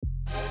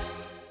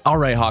All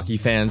right, hockey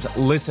fans,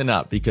 listen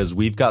up because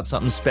we've got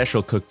something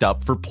special cooked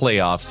up for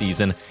playoff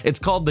season. It's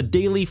called the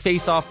Daily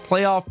Face-Off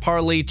Playoff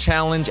Parlay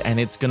Challenge, and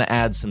it's going to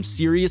add some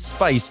serious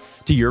spice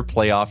to your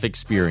playoff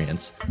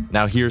experience.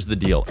 Now, here's the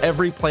deal.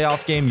 Every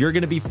playoff game, you're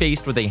going to be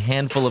faced with a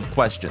handful of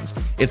questions.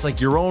 It's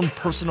like your own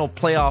personal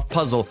playoff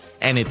puzzle,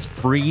 and it's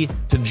free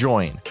to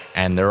join.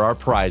 And there are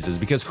prizes,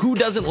 because who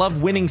doesn't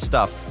love winning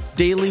stuff?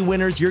 Daily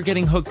winners, you're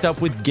getting hooked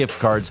up with gift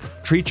cards.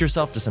 Treat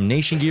yourself to some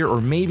Nation gear or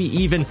maybe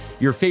even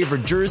your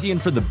favorite jersey.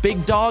 And for the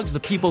big dogs, the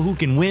people who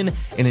can win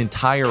an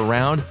entire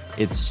round,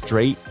 it's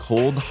straight,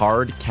 cold,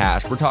 hard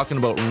cash. We're talking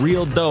about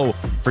real dough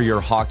for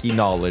your hockey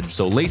knowledge.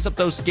 So lace up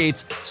those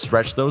skates,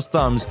 stretch those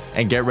thumbs,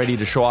 and get ready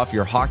to show off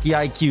your hockey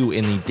IQ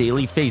in the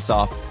Daily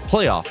Face-Off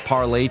Playoff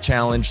Parlay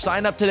Challenge.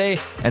 Sign up today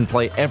and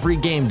play every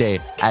game day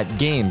at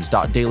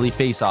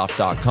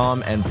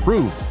games.dailyfaceoff.com and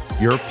prove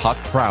your puck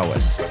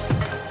prowess.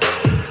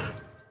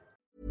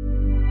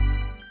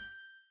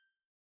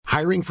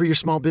 Hiring for your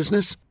small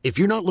business? If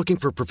you're not looking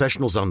for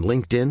professionals on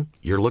LinkedIn,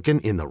 you're looking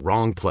in the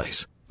wrong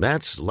place.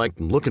 That's like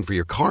looking for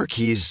your car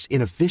keys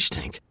in a fish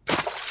tank.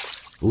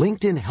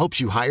 LinkedIn helps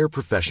you hire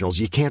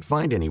professionals you can't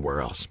find anywhere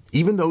else,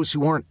 even those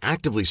who aren't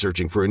actively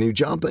searching for a new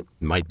job but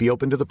might be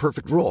open to the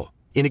perfect role.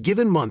 In a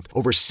given month,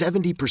 over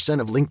 70%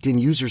 of LinkedIn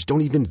users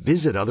don't even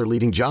visit other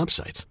leading job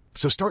sites.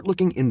 So start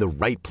looking in the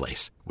right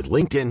place. With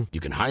LinkedIn, you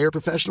can hire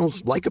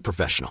professionals like a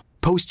professional.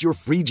 Post your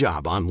free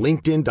job on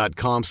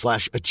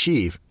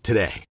linkedin.com/achieve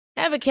today.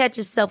 Ever catch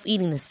yourself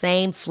eating the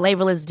same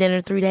flavorless dinner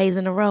 3 days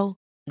in a row?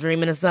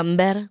 Dreaming of something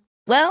better?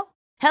 Well,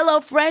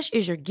 HelloFresh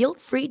is your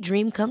guilt-free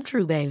dream come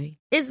true, baby.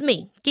 It's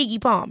me,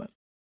 Keke Palmer.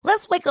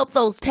 Let's wake up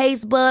those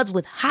taste buds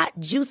with hot,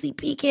 juicy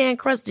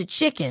pecan-crusted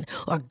chicken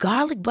or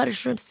garlic butter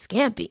shrimp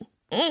scampi.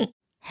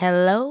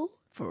 Hello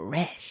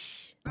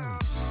Fresh.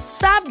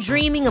 Stop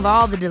dreaming of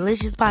all the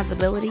delicious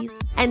possibilities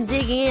and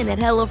dig in at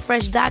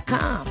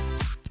HelloFresh.com.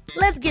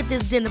 Let's get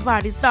this dinner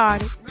party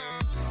started.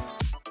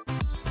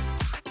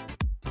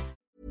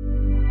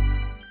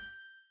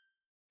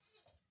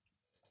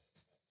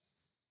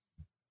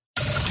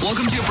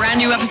 Welcome to a brand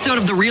new episode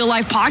of the Real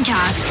Life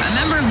Podcast, a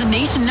member of the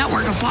Nation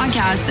Network of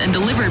Podcasts and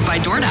delivered by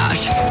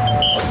DoorDash.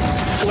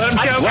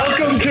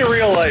 Welcome to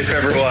Real Life,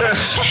 everyone.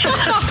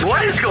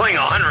 What is going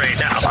on right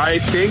now? I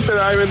think that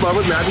I'm in love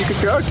with Matthew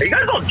Tkachuk. Are you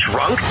guys all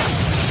drunk?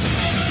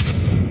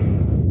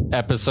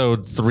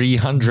 Episode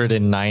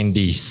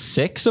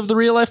 396 of the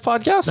Real Life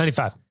Podcast?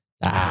 95.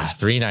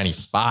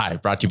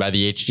 395. Brought to you by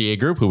the HGA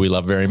Group, who we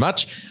love very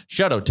much.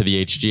 Shout out to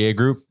the HGA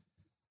Group.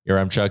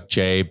 Your Chuck,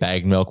 Jay,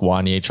 Bag Milk,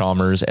 Wanye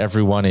Chalmers.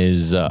 Everyone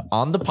is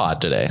on the pod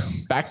today.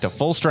 Back to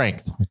full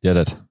strength. We did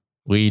it.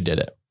 We did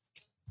it.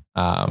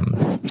 All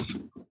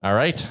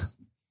right.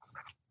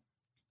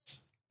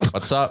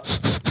 What's up?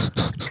 What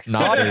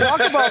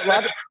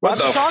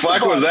the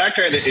fuck was that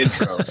kind of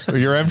intro?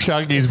 Your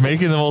Chuck, he's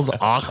making the most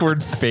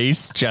awkward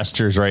face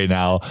gestures right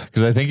now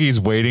because I think he's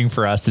waiting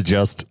for us to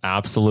just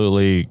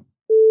absolutely...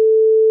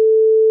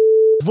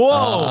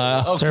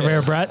 Whoa! Okay.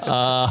 Surveyor Brett,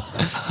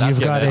 you've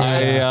got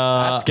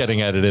that's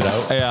getting edited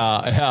out.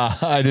 Yeah.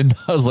 I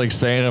was like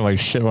saying, I'm like,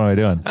 shit, what am I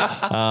doing?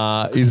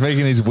 He's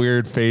making these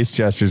weird face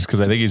gestures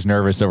because I think he's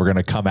nervous that we're going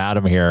to come at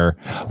him here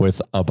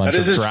with a bunch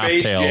of draft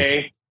face, tails.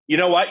 Jay. You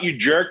know what, you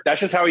jerk?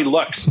 That's just how he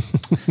looks.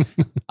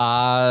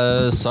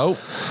 So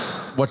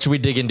what should we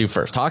dig into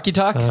first? Hockey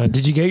talk?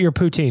 did you get your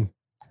poutine?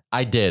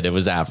 I did. It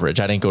was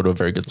average. I didn't go to a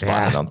very good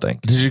spot, I don't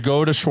think. Did you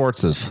go to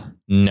Schwartz's?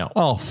 No.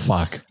 Oh,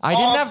 fuck. I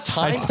didn't have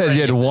time. I said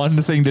you had one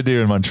thing to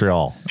do in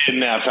Montreal.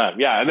 Didn't have time.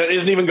 Yeah, and it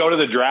isn't even go to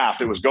the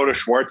draft. It was go to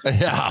Schwartz.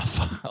 Yeah,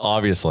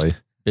 obviously.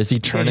 Busy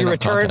turning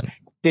up content.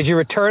 Did you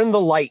return the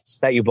lights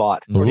that you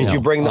bought? Or did you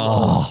bring them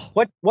home?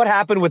 What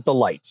happened with the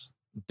lights?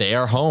 They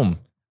are home.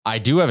 I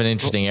do have an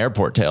interesting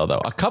airport tale,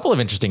 though. A couple of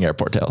interesting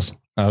airport tales.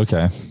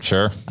 Okay,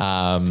 sure.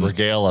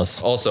 Regale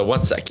us. Also,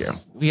 one sec here.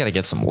 We got to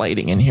get some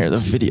lighting in here. The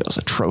video's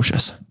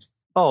atrocious.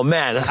 Oh,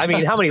 man. I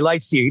mean, how many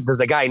lights does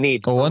the guy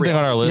need? Well, one thing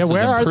on our list is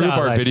improve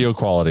our video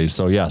quality.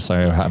 So, yes,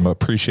 I'm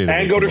appreciative.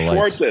 And go to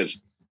Schwartz's.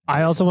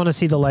 I also want to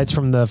see the lights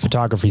from the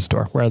photography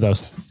store. Where are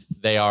those?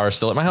 They are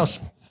still at my house.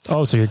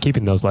 Oh, so you're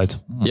keeping those lights?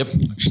 Yep.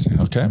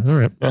 Okay. All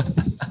right.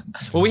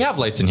 Well, we have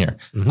lights in here.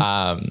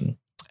 Mm-hmm.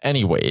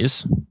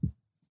 Anyways,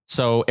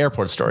 so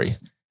airport story.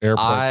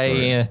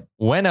 I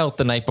went out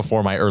the night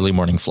before my early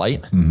morning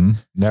flight. Mm-hmm.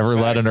 Never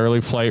let an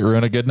early flight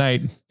ruin a good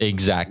night.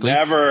 Exactly.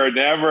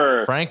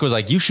 Never. Frank was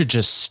like, you should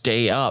just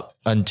stay up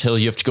until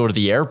you have to go to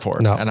the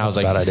airport. No, and I was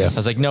like, bad idea. I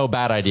was like, no,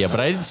 bad idea. But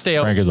I did stay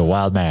out. Frank is a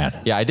wild man.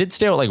 Yeah, I did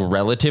stay out like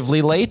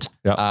relatively late.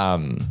 Yep.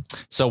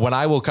 So when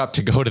I woke up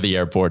to go to the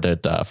airport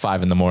at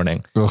 5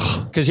 a.m,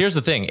 because here's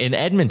the thing in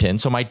Edmonton.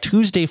 So my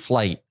Tuesday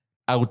flight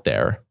out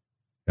there,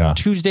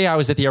 Tuesday, I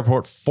was at the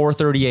airport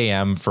 4:30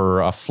 a.m.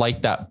 for a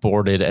flight that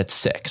boarded at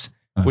 6,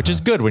 which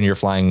is good when you're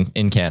flying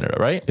in Canada,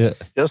 right? Yeah.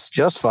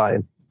 Just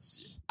fine.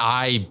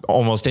 I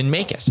almost didn't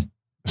make it.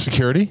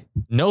 Security?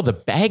 No, the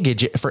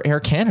baggage for Air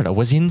Canada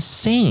was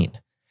insane.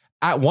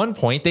 At one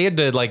point, they had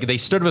to they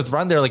stood with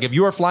run there. Like, if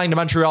you are flying to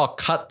Montreal,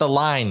 cut the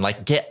line,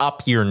 get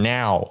up here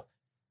now.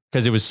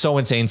 because it was so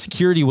insane.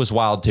 Security was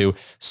wild too.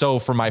 So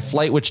for my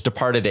flight, which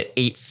departed at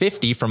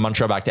 8:50 from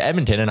Montreal back to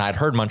Edmonton, and I'd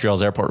heard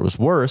Montreal's airport was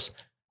worse,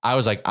 I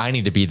was like, I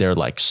need to be there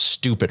like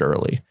stupid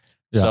early.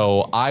 Yeah.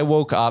 So I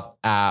woke up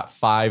at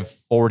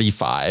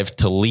 5:45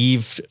 to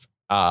leave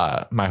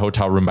my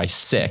hotel room by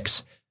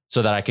 6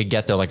 so that I could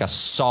get there like a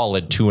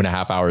solid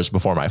 2.5 hours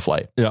before my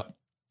flight. Yeah.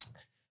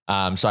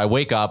 So I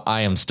wake up,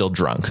 I am still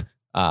drunk.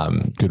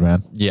 Good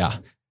man. Yeah.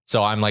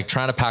 So I'm like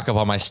trying to pack up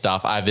all my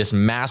stuff. I have this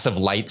massive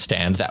light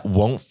stand that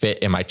won't fit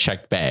in my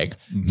checked bag.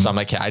 Mm-hmm. So I'm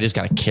like, I just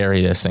got to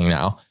carry this thing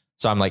now.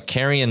 So I'm like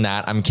carrying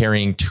that. I'm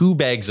carrying 2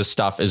 bags of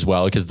stuff as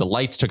well, because the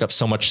lights took up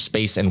so much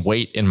space and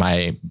weight in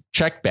my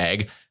checked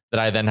bag that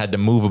I then had to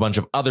move a bunch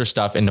of other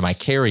stuff into my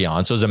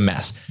carry-on. So it was a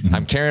mess. Mm-hmm.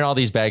 I'm carrying all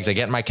these bags. I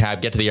get in my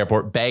cab, get to the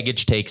airport.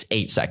 Baggage takes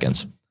 8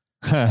 seconds.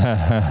 So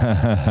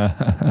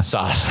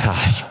are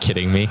you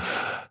kidding me?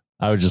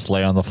 I would just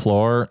lay on the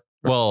floor.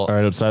 Well,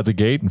 right outside the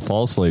gate and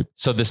fall asleep.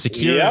 So the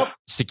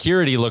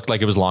security looked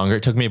like it was longer.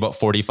 It took me about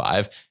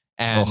 45.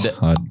 And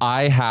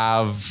I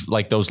have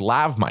like those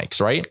lav mics,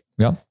 right?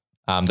 Yep.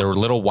 There were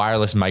little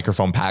wireless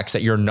microphone packs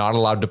that you're not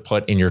allowed to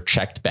put in your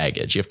checked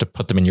baggage. You have to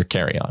put them in your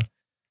carry-on.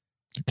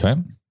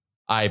 Okay.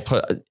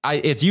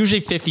 It's usually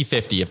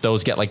 50-50 if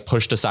those get like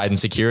pushed aside in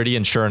security.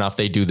 And sure enough,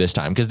 they do this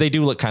time, because they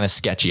do look kind of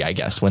sketchy, I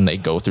guess, when they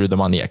go through them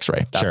on the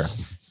x-ray. Sure.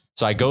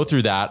 So I go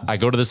through that. I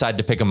go to the side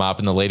to pick them up,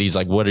 and the lady's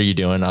like, "What are you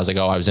doing?" I was like,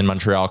 "Oh, I was in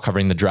Montreal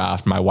covering the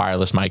draft. My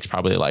wireless mic's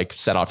probably like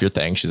set off your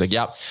thing." She's like,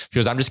 "Yep." She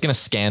goes, "I'm just going to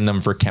scan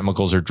them for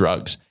chemicals or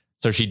drugs."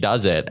 So she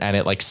does it, and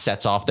it like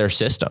sets off their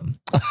system.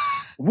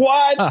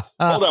 What?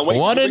 Hold on. Wait,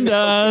 one and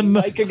done.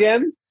 Mic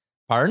again?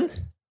 Pardon?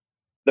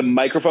 The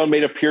microphone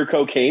made of pure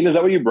cocaine. Is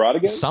that what you brought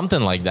again?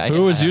 Something like that.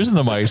 Who was using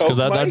the mics? Because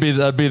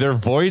that'd be their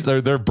voice,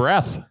 their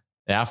breath.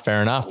 Yeah,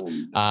 fair enough.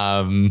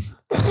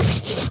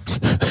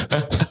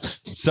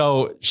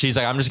 So she's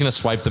like, I'm just going to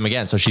swipe them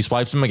again. So she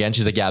swipes them again.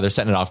 She's like, yeah, they're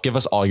setting it off. Give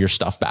us all your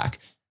stuff back.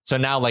 So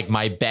now like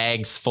my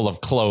bags full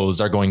of clothes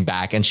are going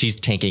back, and she's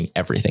taking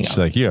everything She's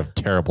out. like, you have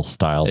terrible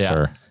style,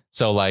 sir.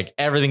 So like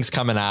everything's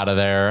coming out of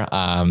there.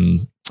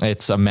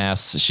 It's a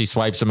mess. She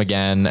swipes them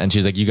again, and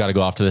she's like, you got to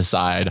go off to the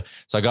side.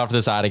 So I go off to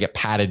the side. I get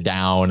patted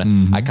down.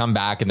 Mm-hmm. I come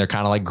back, and they're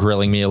kind of like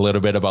grilling me a little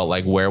bit about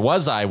like, where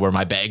was I? Were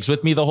my bags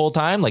with me the whole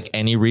time? Like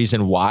any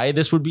reason why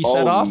this would be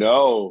set off?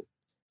 No.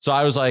 So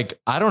I was like,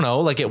 I don't know.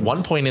 Like at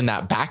one point in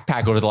that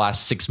backpack over the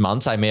last 6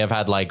 months, I may have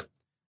had like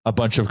a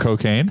bunch of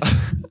cocaine.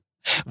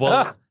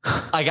 Well,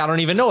 like, I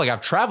don't even know. Like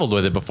I've traveled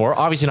with it before.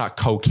 Obviously not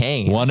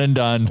cocaine. One and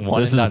done.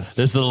 This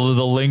is the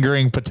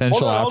lingering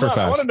potential after effects.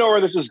 I want to know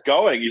where this is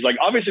going. He's like,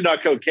 obviously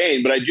not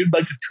cocaine, but I do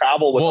like to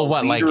travel with a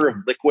liter of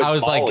liquid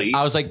Molly.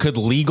 I was like, could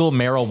legal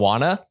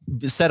marijuana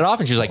set it off?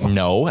 And she was like,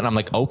 no. And I'm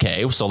like,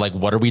 okay. So like,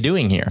 what are we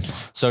doing here?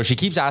 So she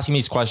keeps asking me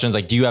these questions.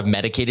 Like, do you have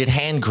medicated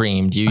hand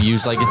cream? Do you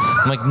use like,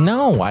 I'm like,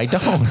 no, I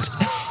don't.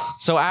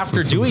 So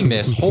after doing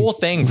this whole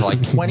thing for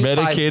like 25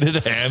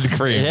 medicated hand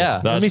cream.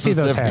 Yeah. Let me see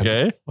those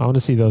hands. I want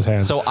to see those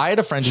hands. So I had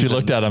a friend. She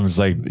looked at him and was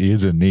like,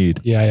 he's in need.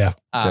 Yeah.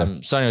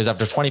 So anyways,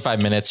 after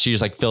 25 minutes, she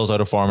just like fills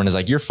out a form and is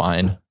like, you're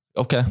fine.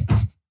 Okay.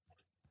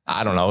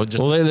 I don't know.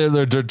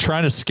 They're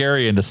trying to scare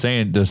you into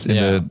saying just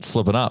into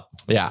slipping up.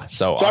 Yeah.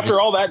 So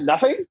after all that,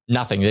 nothing?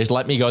 Nothing. They just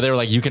let me go. They were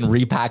like, you can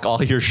repack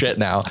all your shit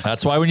now.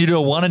 That's why when you do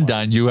a one and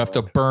done, you have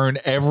to burn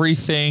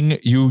everything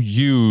you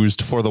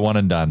used for the one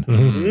and done.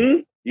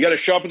 Mm-hmm. You got to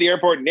show up at the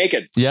airport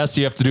naked. Yes,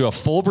 you have to do a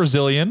full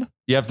Brazilian.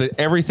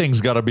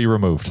 Everything's got to be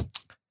removed.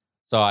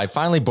 So I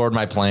finally board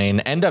my plane.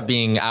 End up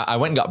being, I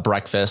went and got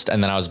breakfast,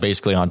 and then I was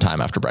basically on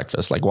time after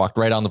breakfast. Like walked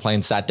right on the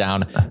plane, sat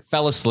down,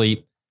 fell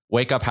asleep,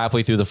 wake up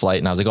halfway through the flight,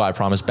 and I was like, oh, I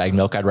promised Bagged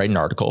Milk I'd write an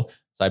article.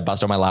 So I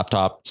bust out my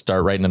laptop,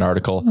 start writing an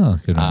article. Oh,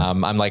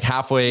 I'm like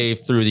halfway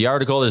through the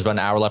article. There's about an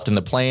hour left in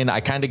the plane. I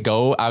kind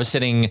of I was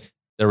sitting,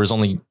 there was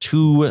only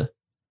 2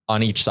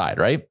 on each side,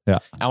 right? Yeah.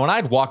 And when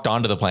I'd walked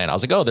onto the plane, I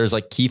was like, oh, there's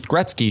like Keith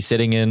Gretzky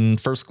sitting in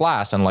first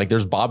class, and like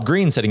there's Bob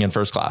Green sitting in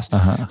first class.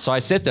 Uh-huh. So I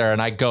sit there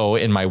and I go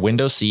in my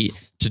window seat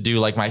to do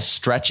like my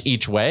stretch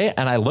each way,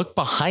 and I look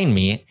behind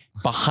me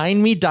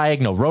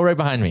diagonal, row right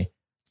behind me,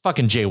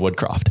 fucking Jay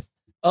Woodcroft.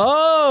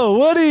 Oh,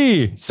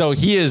 Woody. So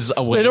he is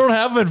a They don't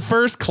have him in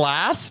first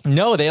class?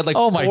 No, they had like,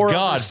 oh my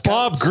God,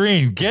 Bob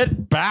Green,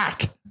 get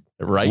back.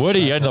 Right.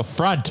 Woody in the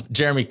front.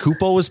 Jeremy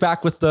Kupo was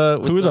back with the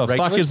who the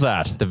fuck is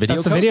that? The video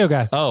That's the video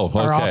guy. Oh, okay.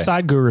 Our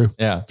offside guru.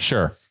 Yeah,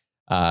 sure.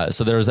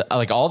 So there was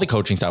like all the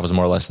coaching staff was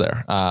more or less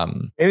there.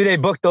 Maybe they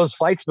booked those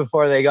flights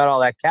before they got all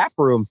that cap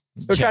room.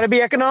 They're trying to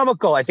be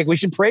economical. I think we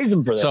should praise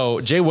them for this.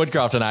 So Jay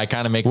Woodcroft and I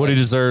kind of make Woody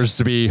deserves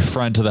to be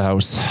front of the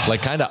house.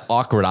 Like kind of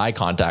awkward eye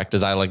contact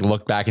as I like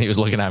looked back and he was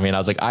looking at me, and I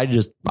was like,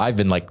 I've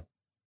been like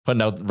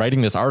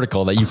writing this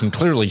article that you can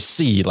clearly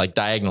see like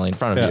diagonally in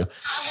front of you.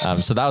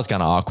 So that was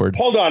kind of awkward.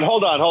 Hold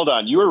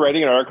on. You were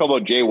writing an article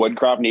about Jay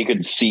Woodcroft and he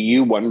could see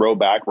you one row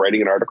back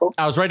writing an article?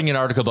 I was writing an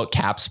article about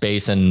cap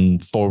space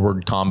and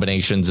forward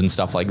combinations and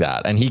stuff like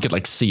that. And he could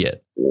like see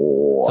it.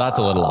 Wow. So that's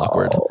a little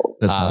awkward.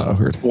 That's not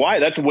awkward. Why?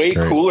 That's way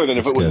cooler than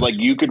if it was like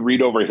you could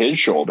read over his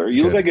shoulder.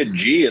 You look like a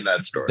G in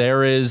that story.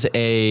 There is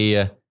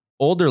a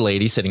older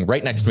lady sitting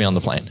right next to me on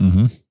the plane.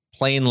 Mm-hmm.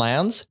 plane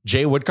lands,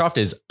 Jay Woodcroft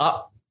is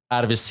up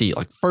out of his seat,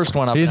 like first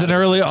one up. He's an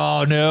early,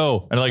 oh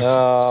no. And like,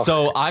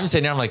 so I'm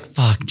sitting there, I'm like,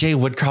 fuck, Jay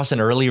Woodcroft's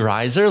an early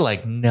riser?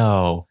 Like,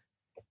 no.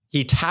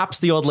 He taps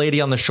the old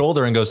lady on the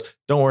shoulder and goes,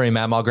 don't worry,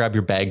 ma'am, I'll grab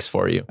your bags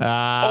for you.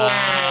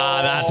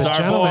 That's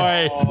our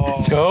boy.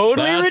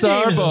 Totally That's our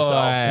redeems boy.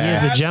 himself. He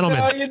is a gentleman.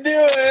 That's how you do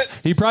it.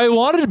 He probably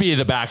wanted to be in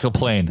the back of the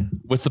plane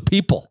with the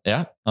people.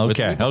 Yeah.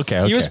 Okay.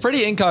 He was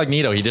pretty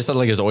incognito. He just had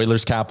like his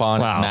Oilers cap on,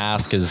 his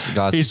mask, his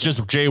glasses. He's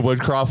just Jay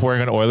Woodcroft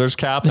wearing an Oilers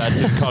cap.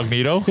 That's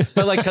incognito.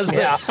 But like, that's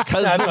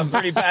a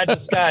pretty bad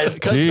disguise.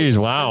 Jeez,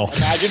 wow.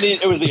 Imagine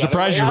it was the I'm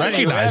surprised you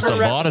recognized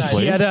him,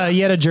 honestly. He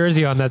had a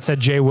jersey on that said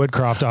Jay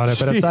Woodcroft on it,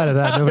 but outside of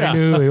that, nobody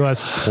knew who he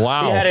was.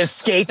 Wow. He had his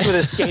skates with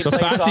his skate. The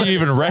fact that you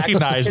even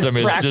recognized him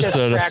is just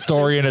a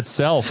story in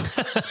itself.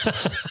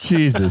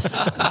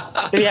 Jesus.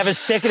 Did he have his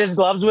stick and his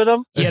gloves with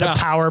him? He had a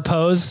power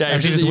pose. Yeah,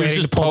 he was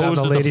just posed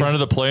at the front of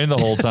the plane the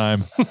whole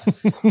time.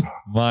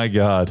 My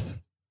God.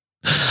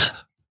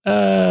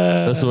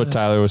 This is what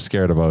Tyler was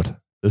scared about.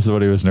 This is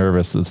what he was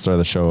nervous at the start of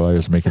the show. I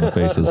was making the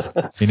faces.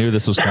 He knew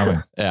this was coming.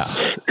 Yeah.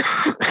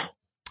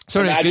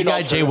 So anyways, good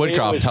guy Jay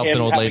Woodcroft helped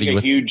an old lady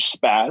with a huge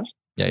spaz.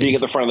 Yeah, being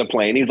at the front of the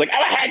plane. He's like,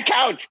 I'm a head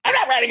coach. I'm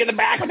not riding in the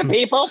back with the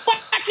people.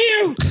 Fuck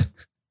you.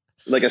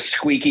 Like a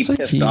squeaky,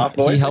 pissed off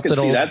voice. He helped I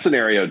can see that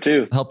scenario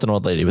too. Helped an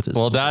old lady with his.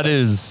 Well,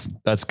 that's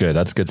good.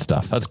 That's good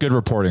stuff. That's good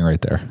reporting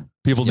right there.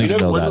 People need to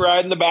know wouldn't that.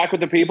 ride in the back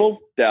with the people?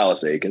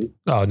 Dallas Aiken.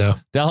 Oh no,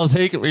 Dallas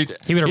Aiken.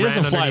 He would have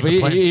doesn't fly.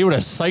 But he would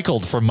have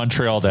cycled from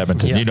Montreal to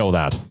Edmonton. Yeah. You know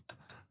that.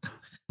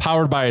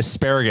 Powered by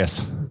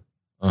asparagus.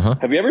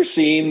 Have you ever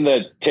seen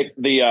the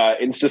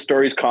Insta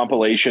Stories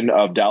compilation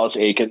of Dallas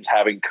Aikens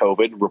having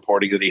COVID,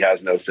 reporting that he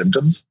has no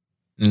symptoms?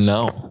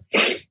 No.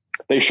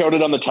 They showed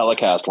it on the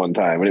telecast one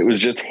time, and it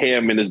was just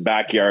him in his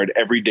backyard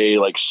every day,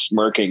 like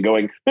smirking,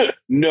 going,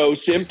 no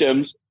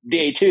symptoms,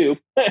 day 2.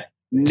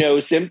 No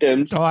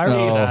symptoms. Oh, I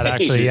remember that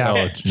actually.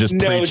 Yeah, just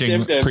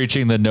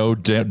preaching the no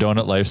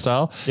donut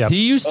lifestyle. Yep.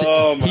 He used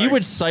to. He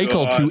would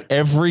cycle to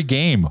every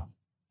game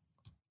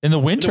in the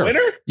winter.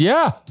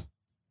 Yeah.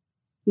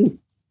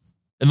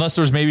 Unless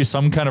there was maybe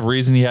some kind of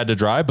reason he had to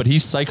drive, but he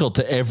cycled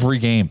to every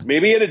game.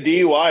 Maybe he had a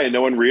DUI and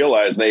no one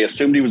realized. And they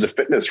assumed he was a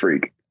fitness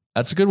freak.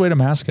 That's a good way to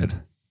mask it.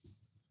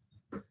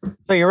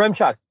 So you're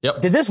Remchuk.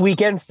 Yep. Did this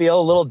weekend feel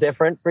a little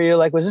different for you?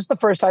 Like, was this the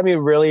first time you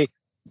really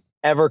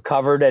ever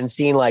covered and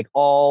seen like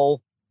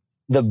all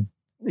the,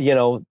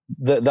 heavy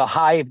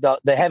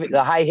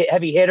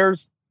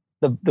hitters,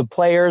 the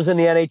players in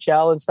the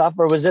NHL and stuff?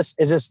 Or is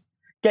this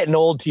getting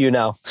old to you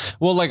now?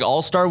 Well, like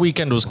All-Star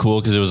Weekend was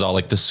cool because it was all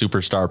like the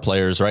superstar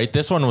players, right?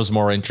 This one was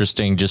more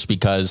interesting just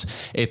because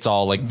it's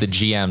all like the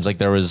GMs. Like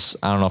there was,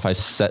 I don't know if I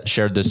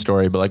shared this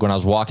story, but like when I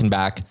was walking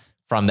back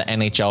from the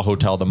NHL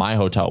hotel to my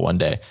hotel one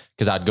day,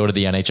 because I'd go to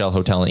the NHL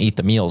hotel and eat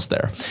the meals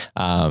there.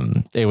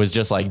 It was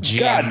just like,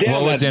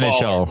 what was the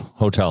NHL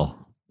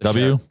hotel?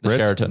 The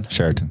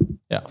Sheraton.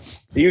 Yeah.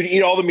 You'd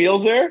eat all the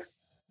meals there?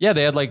 Yeah,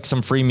 they had like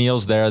some free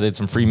meals there. They had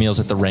some free meals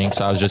at the rink.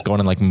 So I was just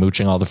going and like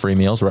mooching all the free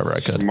meals wherever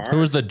I could. Who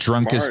was the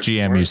drunkest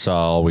GM you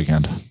saw all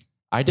weekend?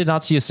 I did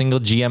not see a single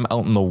GM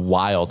out in the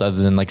wild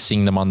other than like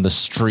seeing them on the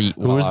street.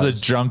 Who was the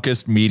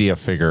drunkest media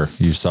figure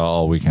you saw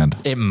all weekend?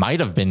 It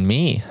might have been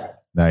me.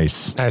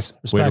 Nice.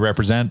 Respect. Way to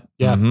represent.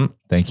 Yeah. Mm-hmm.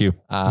 Thank you.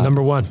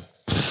 Number one.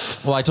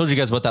 Well, I told you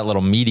guys about that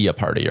little media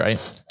party,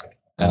 right?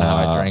 And how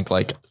I drank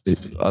like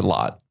a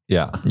lot.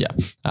 Yeah. Yeah.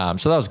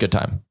 So that was a good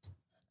time.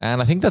 And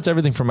I think that's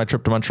everything from my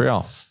trip to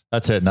Montreal.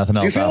 That's it. Nothing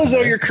else. Do you feel as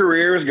though your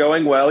career is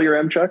going well, your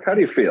Remchuk? How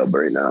do you feel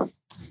right now?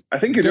 I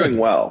think you're doing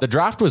well. The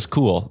draft was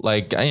cool.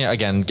 Like,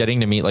 again, getting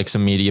to meet like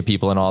some media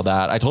people and all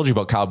that. I told you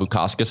about Kyle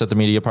Bukauskas at the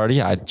media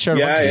party. I shared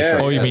a bunch of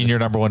stories. Oh, you mean your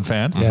number one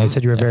fan? Yeah, I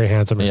said you were very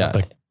handsome or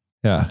something.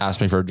 Yeah. Asked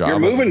me for a job. You're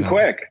moving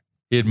quick.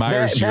 He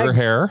admires your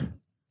hair.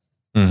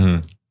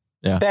 Mm-hmm.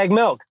 Yeah. Bag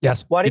milk.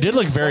 Yes. He did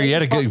look he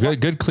had a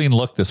good clean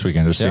look this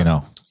weekend, just so you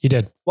know. You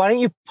did. Why don't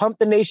you pump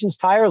the nation's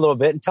tire a little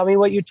bit and tell me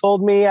what you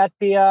told me at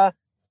the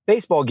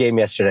baseball game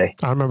yesterday?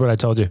 I don't remember what I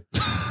told you.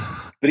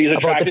 That he's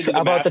attracted to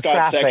the mascot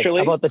traffic,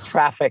 sexually? About the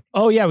traffic.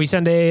 Oh, yeah. We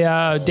sent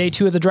a day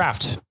 2 of the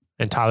draft,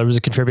 and Tyler was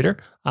a contributor.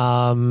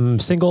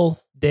 Single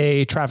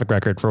day traffic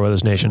record for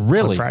Oilers Nation.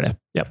 Really? On Friday.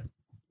 Yep.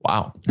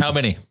 Wow. How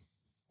many?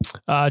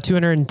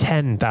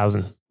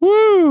 210,000.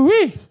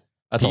 Woo-wee.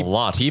 That's a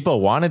lot. People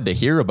wanted to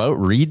hear about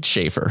Reed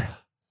Schaefer.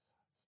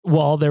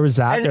 Well, there was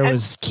that. There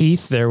was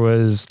Keith. There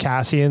was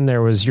Cassian.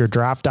 There was your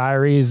draft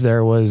diaries.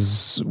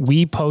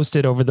 We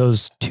posted over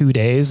those 2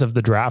 days of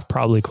the draft,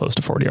 probably close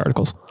to 40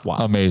 articles. Wow.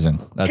 Amazing.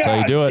 That's how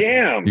you do it.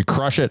 Damn. You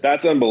crush it.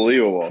 That's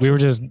unbelievable. We were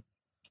just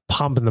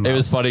pumping them. It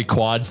was funny.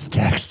 Quads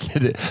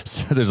texted it.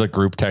 So there's a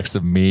group text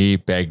of me,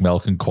 Bag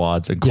Milk, and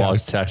Quads, and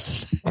Quads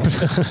text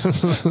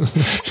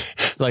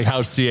like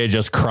how CA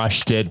just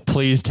crushed it.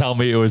 Please tell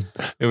me it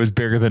was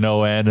bigger than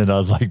ON. And I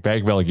was like,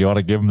 Bag Milk, you want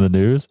to give him the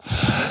news?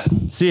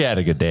 CA had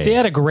a good day. CA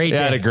had a great day.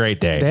 They had a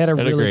great day. They had a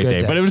really good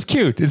day. But it was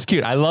cute. It's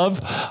cute. I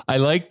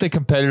like the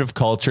competitive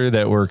culture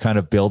that we're kind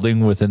of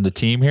building within the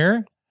team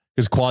here.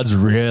 Because Quads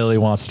really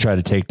wants to try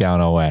to take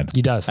down ON.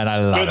 He does. And I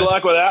love it. Good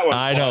luck with that one.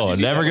 I know.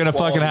 Never going to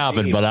fucking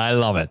happen, but I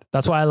love it.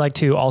 That's why I like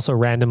to also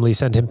randomly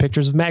send him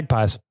pictures of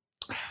magpies.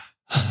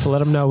 Just to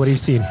let him know what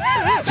he's seen.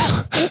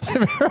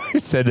 He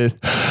said it.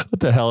 What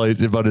the hell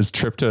about his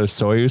trip to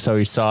Soyuz? How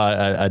he saw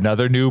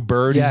another new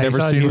bird he's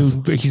never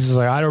seen. He's just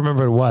like, I don't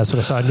remember what it was, but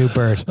I saw a new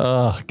bird.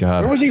 Oh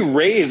God! Where was he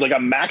raised? Like a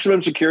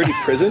maximum security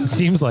prison?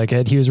 Seems like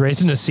it. He was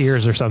raised in a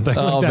Sears or something.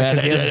 Oh like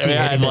that,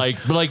 man! And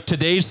like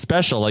today's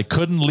special, like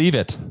couldn't leave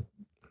it.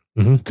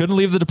 Mm-hmm. Couldn't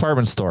leave the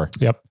department store.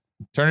 Yep.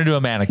 Turn into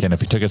a mannequin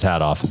if he took his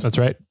hat off. That's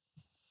right.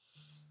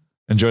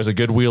 Enjoys a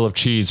good wheel of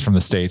cheese from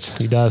the States.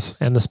 He does.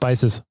 And the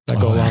spices that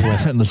go along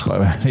with it. And the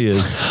spice. He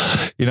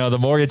is. You know, the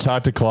more you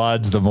talk to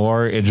Quads, the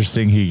more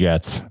interesting he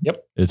gets.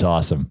 Yep. It's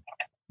awesome.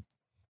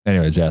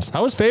 Anyways, yes.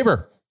 How was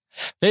Faber?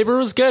 Faber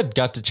was good.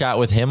 Got to chat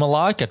with him a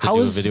lot. Got to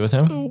do a video with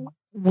him.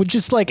 Well,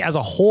 just like as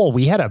a whole,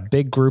 we had a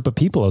big group of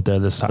people out there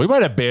this time. We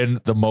might have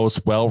been the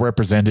most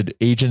well-represented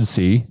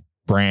agency,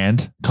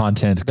 brand,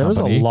 content There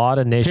company. was a lot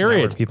of Nation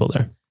Network people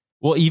there.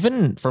 Well,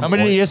 even from how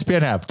many did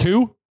ESPN have?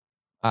 2?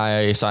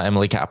 I saw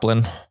Emily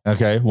Kaplan.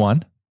 Okay,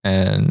 1.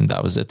 And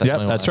that was it.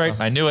 Yep, that's right.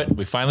 I knew it.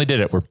 We finally did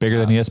it. We're bigger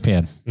than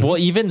ESPN. Well,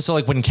 even so,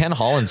 like when Ken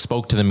Holland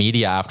spoke to the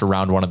media after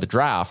round 1 of the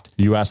draft,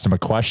 you asked him a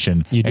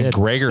question. You did. And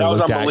Gregor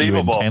looked at you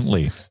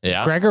intently.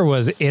 Yeah, Gregor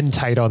was in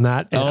tight on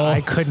that, and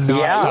I could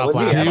not stop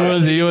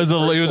laughing. He was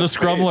a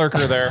scrum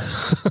lurker there.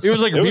 He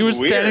was like he was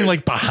standing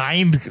like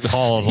behind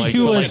Holland,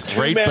 like,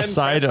 right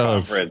beside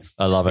us.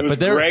 I love it. But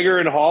there, Gregor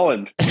and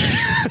Holland.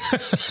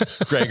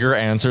 Gregor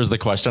answers the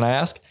question I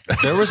ask.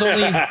 There was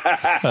only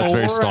that's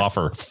very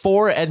Stauffer.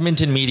 4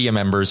 Edmonton media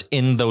members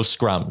in those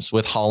scrums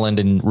with Holland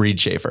and Reed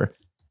Schaefer.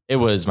 It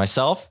was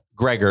myself,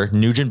 Gregor,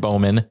 Nugent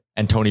Bowman,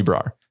 and Tony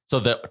Brar. So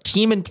the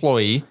team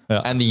employee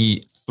and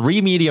the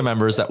 3 media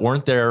members that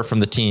weren't there from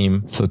the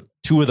team. So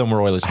 2 of them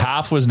were Oilers.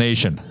 Half was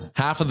Nation.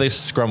 Half of the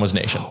scrum was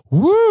Nation.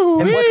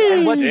 Woo!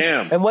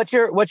 And what's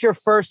your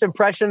first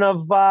impression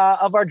of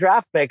our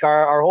draft pick,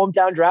 our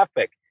hometown draft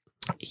pick?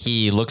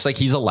 He looks like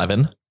he's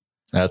 11.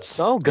 That's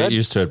good. Get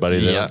used to it, buddy.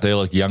 Yeah. They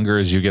look younger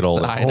as you get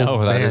older. I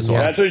know that is why.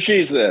 That's what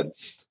she said.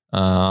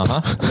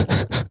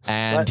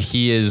 And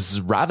he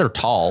is rather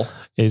tall.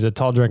 He's a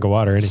tall drink of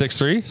water.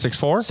 6'3",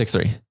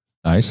 6'4", 6'3".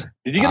 Nice.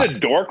 Did you get a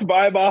dork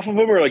vibe off of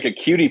him or like a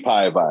cutie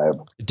pie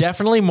vibe?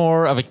 Definitely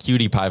more of a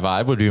cutie pie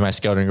vibe would be my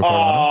scouting report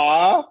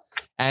on him.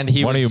 And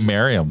why don't you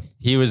marry him?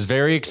 He was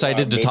very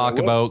excited to talk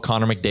about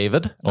Connor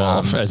McDavid.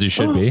 As you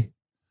should be.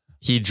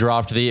 He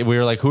dropped we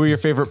were like, who are your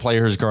favorite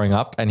players growing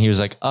up? And he was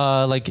like,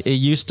 like it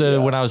used to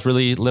when I was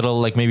really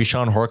little, like maybe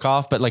Sean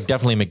Horkoff, but like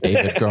definitely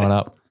McDavid growing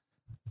up.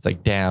 It's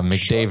like, damn,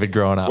 McDavid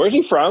growing up. Where's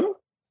he from?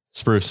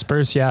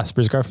 Spruce, yeah.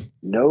 Spruce Grove.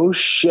 No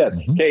shit.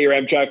 Okay,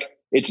 you're Chuck.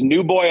 It's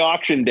New Boy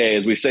Auction Day,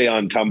 as we say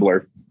on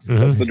Tumblr.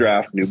 That's the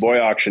draft. New Boy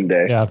Auction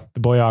Day. Yeah, the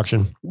boy auction.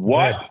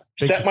 What?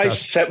 Set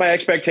my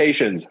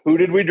expectations. Who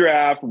did we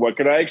draft? What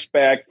could I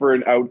expect for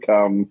an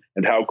outcome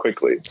and how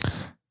quickly?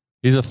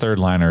 He's a third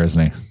liner,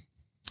 isn't he?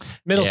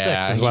 Middle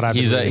 6 is what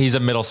he's a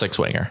middle 6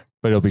 winger.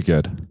 But he'll be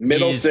good.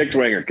 Middle 6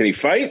 winger. Can he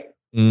fight?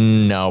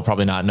 No,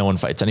 probably not. No one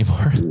fights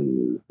anymore.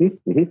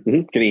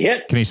 Can he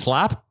hit? Can he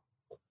slap?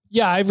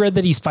 Yeah, I've read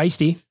that he's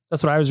feisty.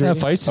 That's what I was reading.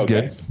 Yeah, feist is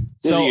good.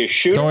 Is he a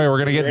shooter? Don't worry, we're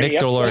gonna get Nick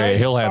Deslauriers.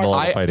 He'll handle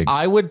all the fighting.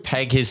 I would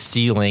peg his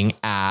ceiling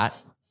at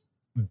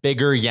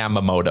bigger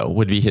Yamamoto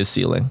would be his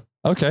ceiling.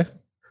 Okay.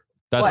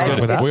 That's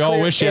good. We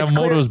all wish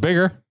Yamamoto was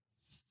bigger.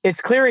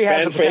 It's clear he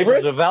has the potential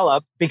to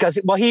develop because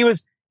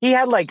he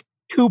had like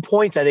 2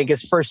 points, I think,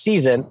 his first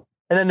season.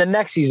 And then the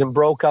next season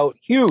broke out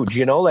huge,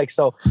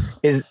 so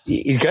he's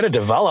going to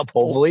develop,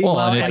 hopefully. Well,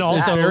 and it's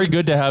also very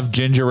good to have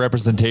ginger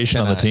representation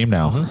on the team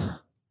now.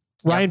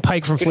 Ryan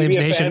Pike from Flames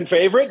Nation. Fan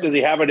favorite? Does he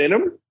have it in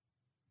him?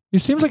 He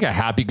seems like a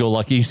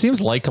happy-go-lucky. He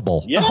seems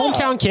likable. Yeah. A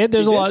hometown kid.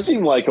 There's a lot.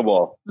 Seem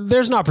likable.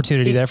 There's an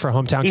opportunity there for a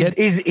hometown kid.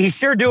 He's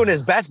sure doing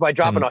his best by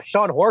dropping a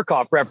Sean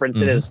Horkoff reference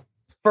in his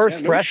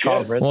first press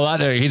conference. Well,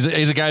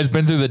 he's a guy who's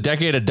been through the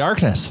decade of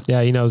darkness.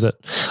 Yeah, he knows it.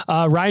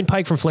 Ryan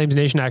Pike from Flames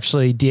Nation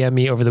actually DM'd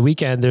me over the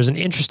weekend. There's an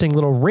interesting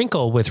little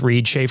wrinkle with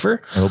Reed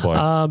Schaefer. Oh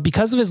boy.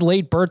 Because of his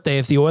late birthday,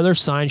 if the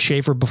Oilers sign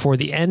Schaefer before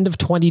the end of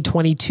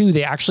 2022,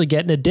 they actually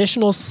get an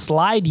additional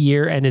slide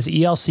year and his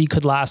ELC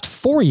could last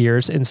 4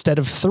 years instead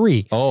of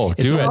 3. Oh,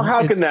 do it.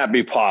 How can that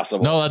be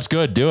possible? No, that's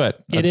good. Do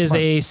it. It is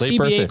a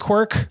CBA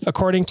quirk,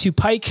 according to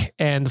Pike,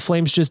 and the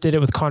Flames just did it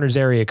with Connor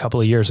Zary a couple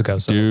of years ago.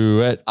 So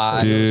do it.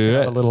 Do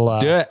it. A little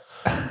do it.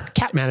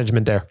 Cap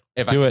management there.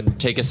 If I could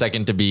take a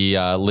second to be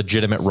a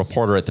legitimate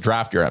reporter at the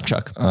draft, you're up,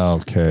 Chuck.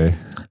 Okay.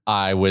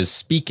 I was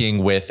speaking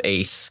with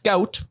a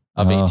scout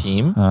of a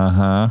team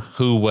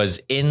who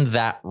was in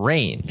that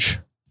range.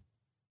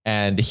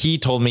 And he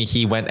told me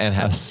he went and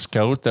had a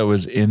scout that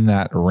was in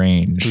that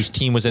range. Whose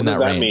team was in that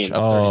range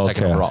of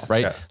 32nd overall,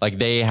 right? Okay. Like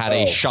they had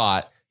a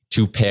shot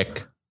to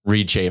pick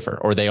Reed Schaefer,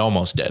 or they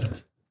almost did.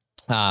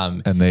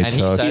 And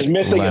he's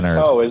missing Leonard. A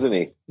toe, isn't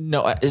he?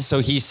 No. So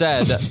he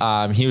said,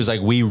 he was like,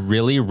 we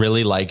really,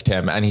 really liked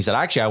him. And he said,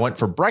 actually, I went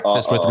for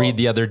breakfast with Reed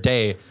the other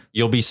day.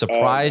 You'll be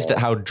surprised at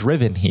how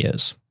driven he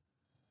is.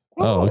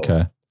 Oh,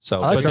 okay.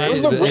 So, but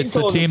it's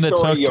the team that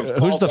took.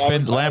 Who's the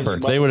Finn?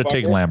 Lambert. They would have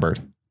taken Lambert.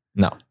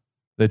 No,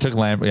 they took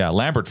Lambert. Yeah,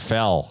 Lambert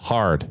fell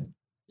hard.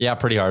 Yeah,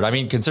 pretty hard. I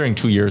mean, considering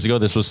 2 years ago,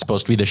 this was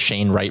supposed to be the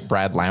Shane Wright,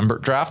 Brad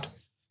Lambert draft.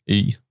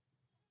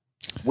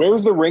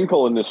 Where's the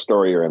wrinkle in this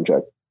story, or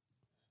MJ?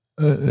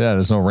 Yeah,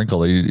 there's no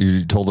wrinkle.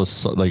 You told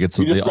us like it's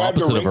the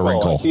opposite of a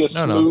wrinkle. I see a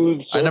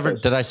smooth I never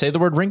did. I say the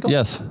word wrinkle?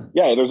 Yes.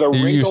 Yeah, there's a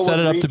wrinkle. You set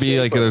it up to be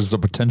like there's a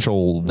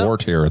potential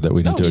wart here that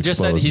we need to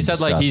expose. He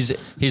said like he's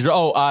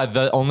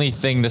the only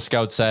thing the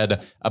scout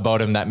said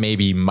about him that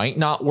maybe might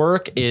not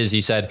work is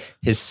he said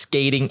his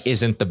skating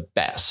isn't the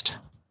best.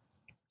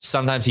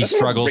 Sometimes he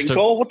struggles to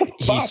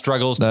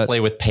play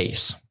with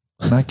pace.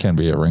 That can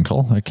be a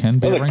wrinkle. That can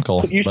be a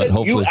wrinkle. You said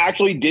you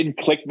actually did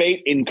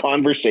clickbait in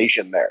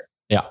conversation there.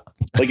 Yeah.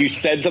 Like you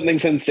said something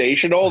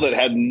sensational that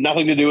had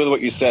nothing to do with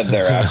what you said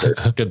thereafter.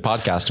 Good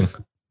podcasting.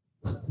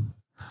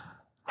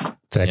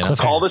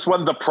 Call this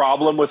one the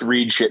problem with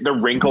the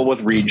wrinkle with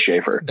Reed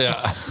Schaefer.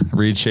 Yeah.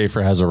 Reed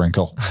Schaefer has a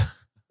wrinkle.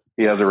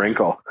 He has a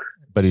wrinkle.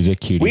 But he's a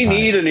cutie We pie.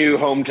 need a new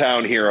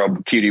hometown hero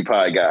cutie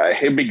pie guy.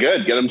 It'd be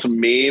good. Get him some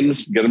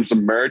memes, get him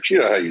some merch. You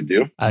know how you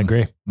do. I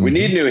agree. We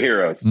need new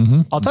heroes.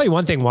 I'll tell you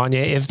one thing,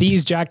 Wanya. If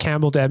these Jack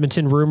Campbell to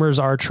Edmonton rumors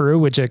are true,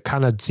 which it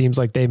kind of seems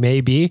like they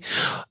may be,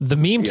 the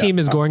meme team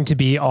is going to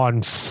be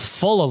on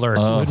full alert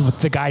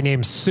with the guy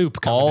named Soup.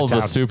 All the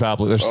Soup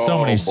apple. There's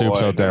so many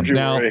Soups out there.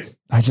 Now,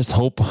 I just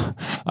hope,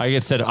 like I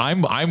said,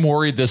 I'm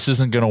worried this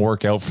isn't going to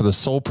work out for the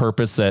sole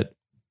purpose that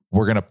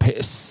we're going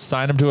to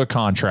sign him to a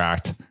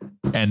contract.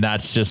 And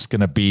that's just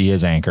going to be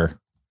his anchor.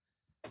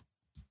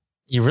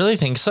 You really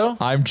think so?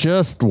 I'm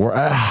just,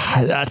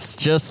 that's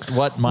just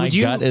what my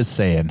gut is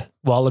saying.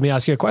 Well, let me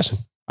ask you a question.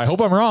 I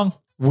hope I'm wrong.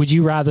 Would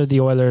you rather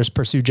the Oilers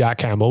pursue Jack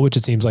Campbell, which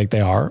it seems like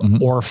they are,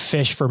 or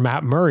fish for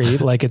Matt Murray,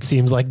 like it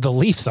seems like the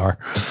Leafs are?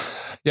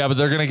 Yeah, but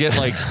they're going to get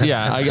like,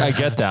 I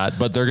get that,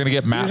 but they're going to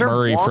get Matt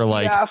Murray for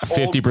like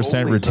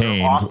 50%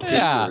 retained.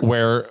 Yeah.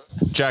 Where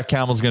Jack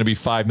Campbell's going to be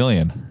 $5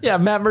 million. Yeah.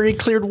 Matt Murray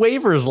cleared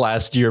waivers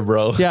last year,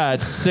 bro. Yeah.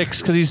 It's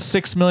because he's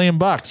 $6 million or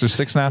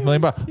 $6.5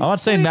 million. I'm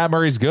not saying Matt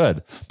Murray's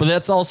good, but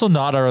that's also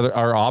not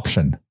our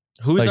option.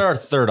 Who's our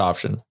third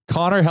option?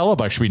 Connor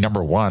Hellebuck should be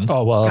number one.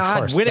 Oh, well, God, of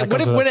course.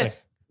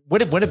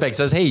 What if Winnipeg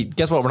says, hey,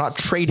 guess what? We're not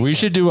trading. We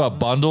should do a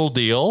bundle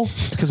deal.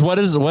 Because what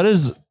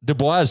is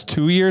Dubois has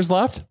 2 years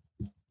left?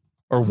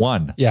 Or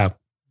one? Yeah.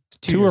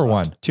 2 or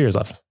 1? 2 years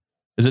left.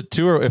 Is it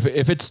 2 or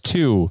if it's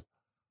 2,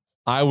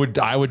 I would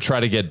try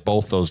to get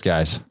both those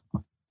guys.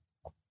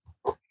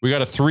 We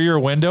got a 3-year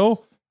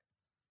window.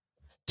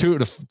 2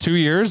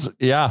 years.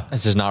 Yeah.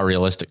 This is not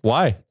realistic.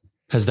 Why?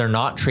 Because they're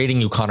not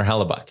trading you Connor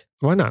Hellebuck.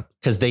 Why not?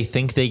 Because they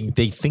think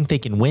they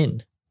can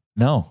win.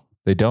 No,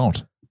 they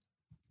don't.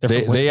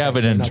 They have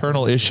an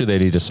internal issue they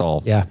need to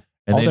solve. Yeah.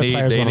 And all their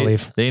players want to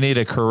leave. They need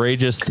a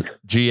courageous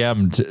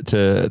GM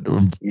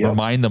to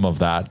remind them of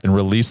that and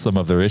release them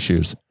of their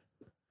issues.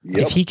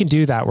 If he can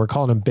do that, we're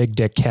calling him Big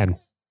Dick Ken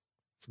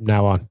from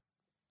now on.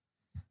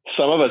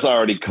 Some of us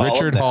already call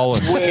Richard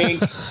Holland.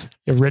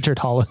 Yeah, Richard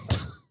Holland.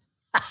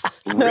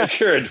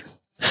 Richard.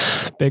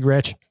 Big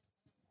Rich.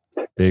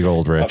 Big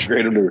old Rich.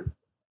 Upgrade him to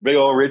big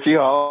old Richie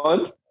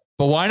Holland.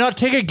 But why not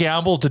take a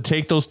gamble to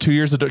take those 2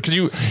 years? Because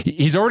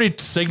he's already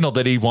signaled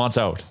that he wants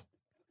out.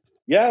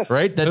 Yes.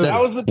 Right? That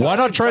was the why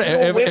not try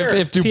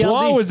if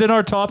Dubois PLD. was in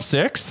our top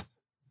 6?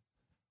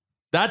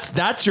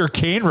 That's your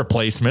Kane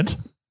replacement.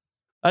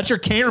 That's your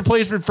Kane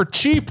replacement for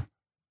cheap.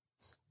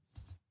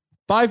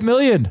 $5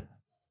 million.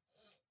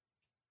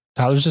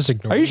 Tyler's just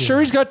ignoring. Are you sure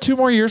he's got 2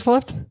 more years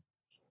left?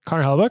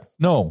 Connor Hellebuck?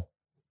 No.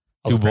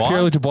 Dubois?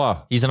 Purely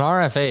Dubois. He's an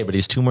RFA, but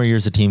he's 2 more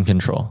years of team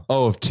control.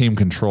 Oh, of team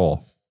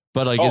control.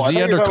 But like, is I he thought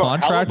you under were talking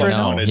contract about right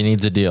now? No, he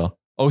needs a deal.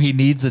 Oh, he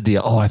needs a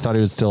deal. Oh, I thought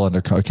he was still under.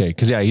 Okay.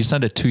 Because he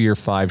signed a 2-year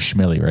 5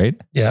 Schmilly, right?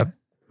 Yeah.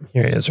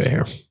 Here he is right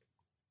here.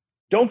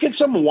 Don't get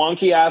some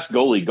wonky ass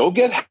goalie. Go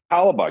get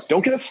Hellebuck.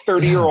 Don't get a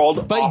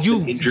 30-year-old. But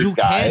you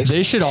guy. can't.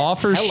 They should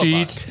offer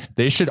sheet.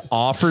 They should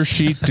offer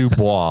sheet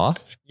Dubois.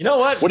 You know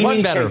what? What do you One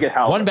mean better. can't get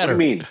Hellebuck? One better. What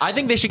do you mean? I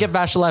think they should get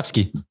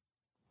Vasilevsky.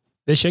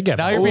 They should get.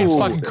 Now you're being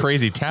fucking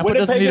crazy. Tampa Winnipeg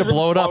doesn't need to isn't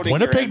blow it up. floating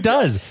Winnipeg here.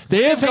 does.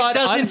 They have got.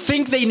 doesn't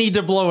think they need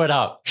to blow it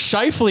up.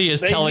 Shifley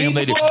is They telling them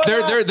need they to do.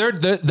 blow it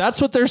They're that's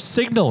what they're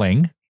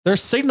signaling. They're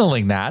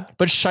signaling that,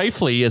 but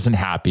Shifley isn't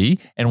happy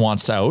and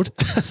wants out.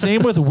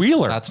 Same with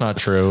Wheeler. That's not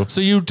true.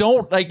 So you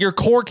don't your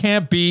core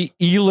can't be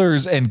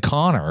Ehlers and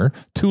Connor,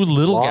 2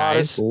 little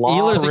guys.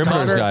 Ehlers and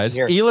Connor, guys.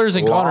 Ehlers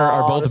and Connor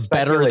are Lot of both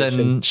better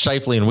than speculation.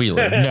 Shifley and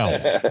Wheeler.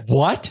 No.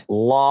 What?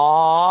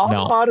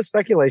 Lot of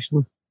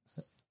speculation.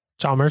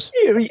 Chalmers.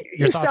 You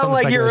Your thoughts on sound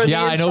the like you're speculation?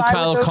 Yeah, I know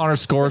Kyle Connor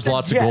scores the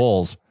lots of Jets.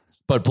 goals,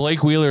 but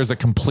Blake Wheeler is a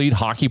complete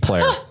hockey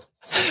player.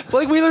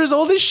 Blake Wheeler's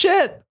old as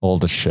shit.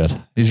 Old as shit.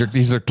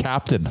 He's their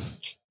captain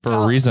for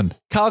a reason.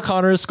 Kyle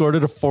Connor has scored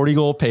at a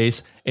 40-goal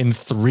pace in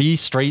 3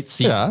 straight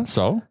seasons. Yeah,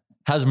 so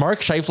Has Mark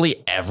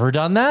Scheifele ever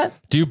done that?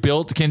 do you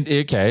build?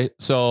 Okay,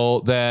 so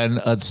then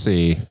let's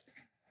see.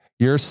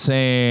 You're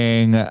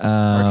saying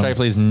Mark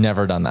Scheifele's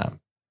never done that.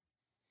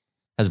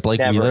 Has Blake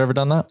Never. Wheeler ever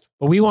done that?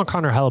 But we want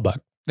Connor Hellebuck.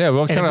 Yeah, we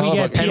want And if we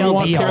get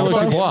PLD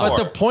also- But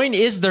the point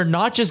is, they're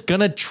not just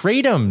going to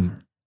trade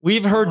him.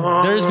 We've heard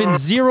there's been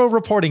zero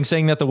reporting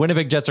saying that the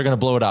Winnipeg Jets are going to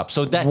blow it up.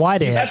 So that's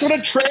what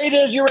a trade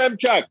is,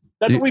 Yaremchuk.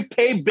 That's what we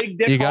pay Big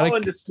Dick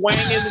Holland to swang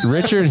in.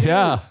 Richard,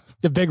 yeah.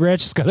 The Big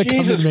Rich is going to come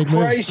and Jesus make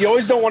Christ, moves. you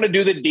always don't want to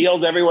do the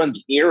deals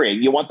everyone's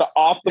hearing. You want the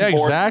off the board.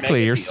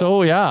 Exactly. You're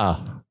so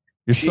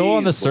You're so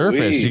on the surface.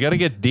 Louise. You got to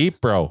get deep,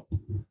 bro.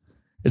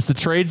 It's the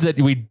trades that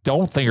we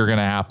don't think are going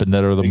to happen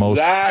that are the most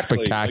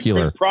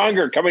spectacular. Like Chris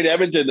Pronger coming to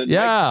Edmonton.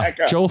 And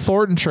Joe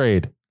Thornton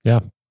trade. Yeah.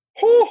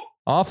 Whew.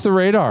 Off the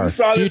radar.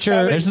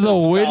 Future. This is a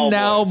win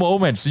now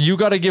moment. So you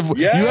got to give.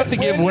 you have to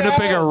give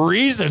Winnipeg a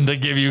reason to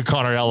give you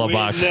Connor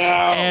Hellebuck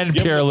and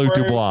Pierre-Luc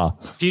Dubois.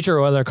 Future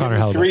Oiler Connor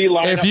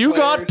Hellebuck. If you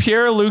got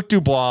Pierre-Luc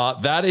Dubois,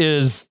 that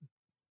is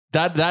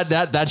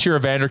that's your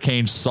Evander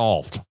Kane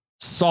solved.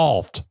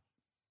 Solved.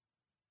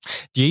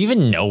 Do you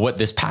even know what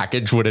this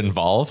package would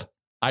involve?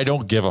 I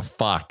don't give a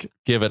fuck.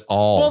 Give it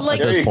all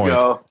at this point.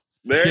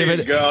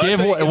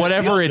 Give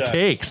whatever it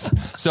takes.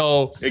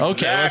 So,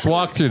 okay, let's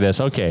walk through this.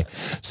 Okay.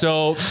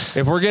 So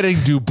if we're getting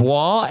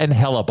Dubois and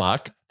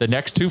Hellebuck, the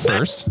next two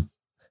first.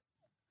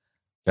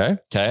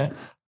 Okay.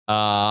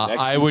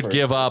 I would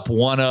give up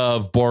one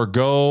of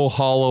Bourgault,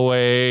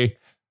 Holloway,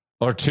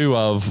 or two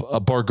of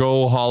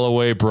Bourgault,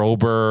 Holloway,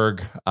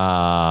 Broberg.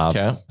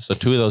 Okay. So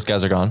two of those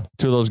guys are gone.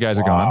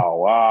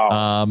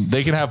 Wow.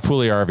 They can have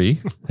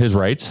Puljujärvi, his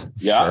rights.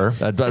 Yeah.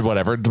 Sure.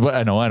 Whatever.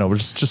 I know. But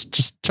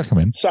just check him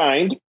in.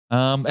 Signed.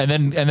 And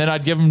then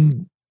I'd give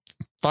him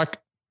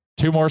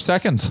two more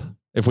seconds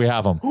if we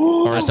have them,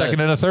 or a second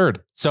and a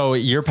third. So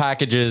your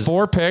package is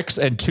 4 picks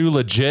and 2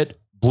 legit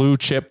blue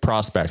chip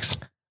prospects.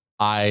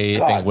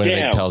 I think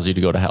Winnipeg tells you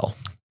to go to hell.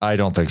 I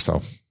don't think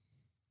so.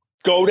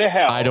 Go to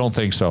hell. I don't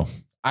think so.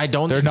 I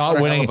don't. They're not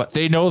winning.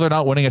 They know they're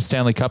not winning a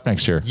Stanley Cup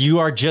next year. You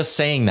are just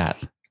saying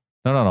that.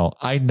 No.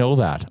 I know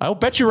that. I'll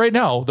bet you right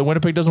now that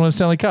Winnipeg doesn't win a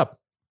Stanley Cup.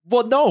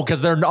 Well, no,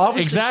 because they're not.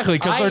 Exactly,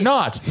 because they're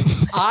not.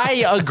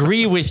 I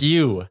agree with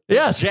you.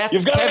 Yes.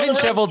 Jets, Kevin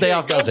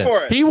Cheveldayoff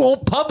doesn't. He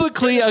won't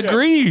publicly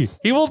agree.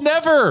 He will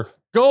never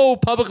go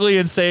publicly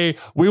and say,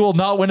 we will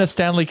not win a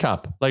Stanley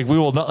Cup. Like, we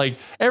will not. Like,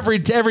 every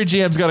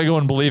GM's got to go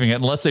in believing it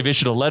unless they've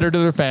issued a letter to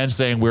their fans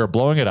saying we're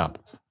blowing it up.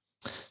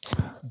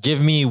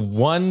 Give me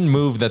one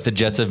move that the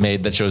Jets have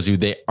made that shows you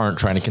they aren't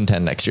trying to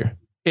contend next year.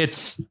 They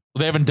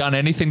haven't done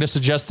anything to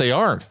suggest they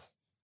aren't.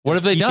 What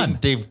have they done?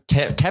 They've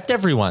kept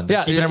everyone.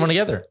 They're keeping everyone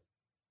together.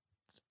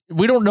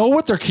 We don't know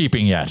what they're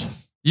keeping yet.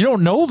 You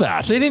don't know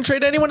that. They didn't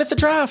trade anyone at the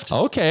draft.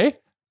 Okay.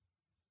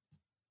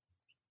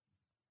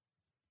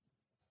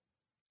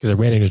 Because they're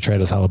waiting to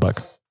trade us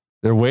Hellebuck.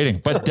 They're waiting,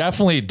 but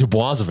definitely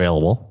Dubois is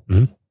available.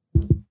 Mm-hmm.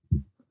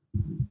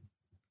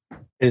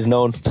 Is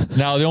known.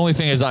 Now, the only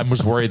thing is I'm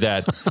just worried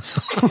that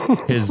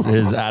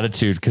his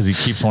attitude, because he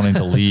keeps wanting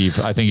to leave.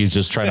 I think he's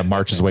just trying to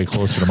march his way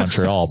closer to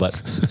Montreal,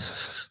 but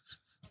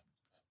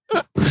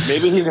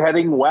maybe he's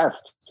heading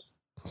west.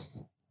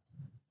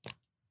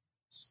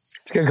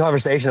 It's a good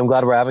conversation. I'm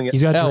glad we're having it.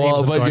 He's got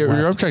but your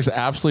Yaremchuk's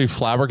absolutely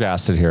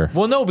flabbergasted here.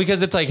 Well, no,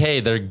 because it's like,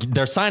 hey,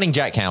 they're signing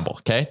Jack Campbell.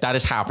 Okay, that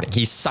is happening.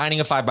 He's signing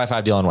a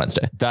 5x5 deal on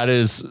Wednesday. That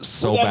is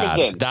so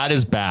bad. That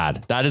is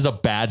bad. That is a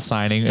bad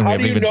signing, and we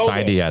haven't even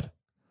signed it yet.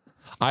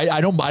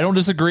 I don't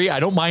disagree. I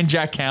don't mind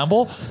Jack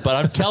Campbell, but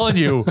I'm telling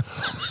you,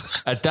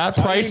 at that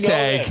price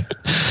tag,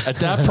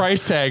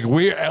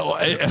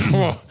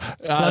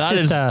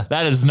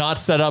 that is not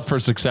set up for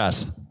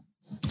success.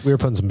 We were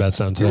putting some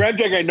bets on today.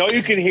 Redjack, I know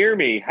you can hear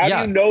me. How do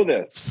you know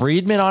this?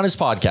 Friedman on his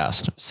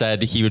podcast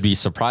said he would be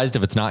surprised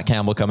if it's not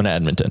Campbell coming to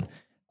Edmonton.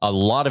 A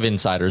lot of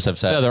insiders have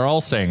said. Yeah, they're all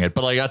saying it.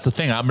 But that's the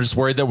thing. I'm just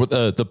worried that with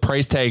the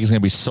price tag is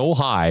going to be so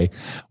high.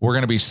 We're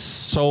going to be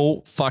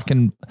so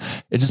fucking...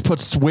 It just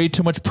puts way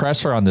too much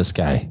pressure on this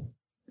guy.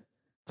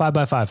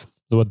 5x5 is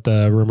what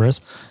the rumor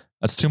is.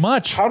 That's too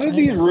much. How do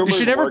these rumors You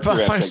should never work?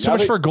 it's too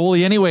much for a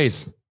goalie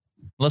anyways.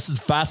 Unless it's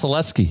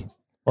Vasilevsky.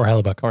 Or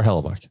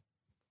Hellebuck.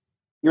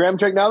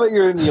 Yaremchuk, now that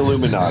you're in the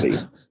Illuminati,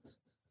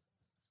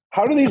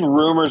 how do these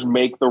rumors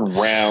make the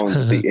rounds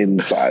of the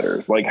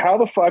insiders? Like, how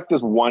the fuck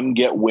does one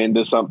get wind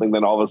of something,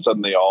 then all of a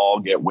sudden they all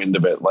get wind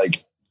of it?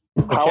 Like,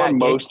 how are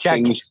most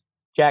things...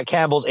 Jack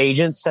Campbell's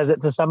agent says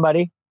it to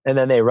somebody, and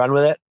then they run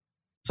with it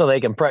so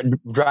they can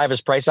drive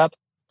his price up?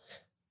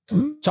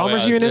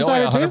 Chalmers, you an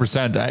insider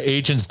 100%.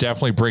 Agents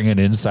definitely bring in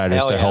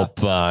insiders to help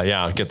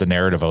get the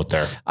narrative out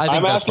there.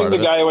 I'm asking the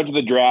guy who went to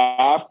the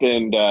draft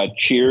and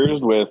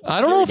cheers with...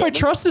 I don't know if I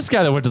trust this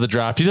guy that went to the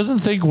draft. He doesn't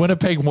think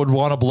Winnipeg would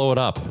want to blow it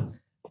up.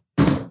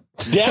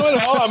 Damn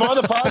it all, I'm on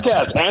the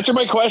podcast. Answer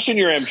my question,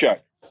 Yaremchuk.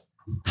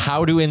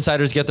 How do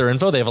insiders get their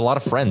info? They have a lot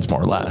of friends,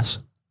 more or less.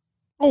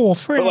 Oh,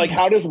 friend. But like,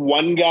 how does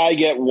one guy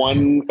get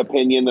one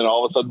opinion, then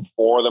all of a sudden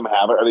 4 of them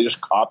have it? Are they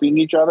just copying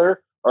each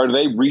other? Or are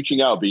they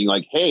reaching out, being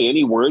like, hey,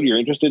 any word you're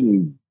interested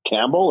in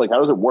Campbell? Like, how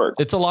does it work?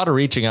 It's a lot of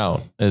reaching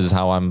out is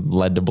how I'm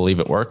led to believe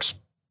it works.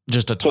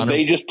 Just a ton. So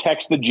they just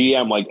text the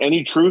GM, like,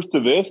 any truth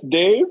to this,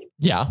 Dave?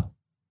 Yeah.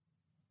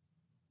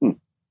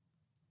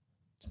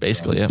 It's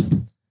basically it.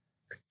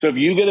 So if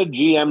you get a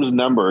GM's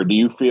number, do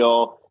you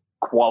feel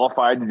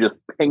qualified to just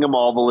ping them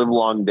all the live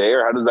long day,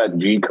 or how does that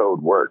G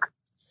code work?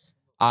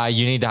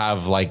 You need to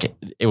have like,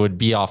 it would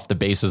be off the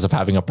basis of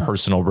having a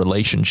personal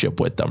relationship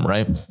with them,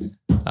 right?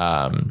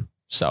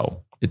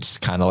 So it's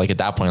kind of like at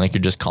that point, like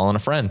you're just calling a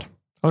friend.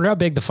 I wonder how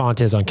big the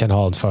font is on Ken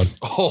Holland's phone.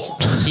 Oh,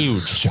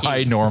 huge.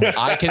 Ginormous.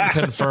 I can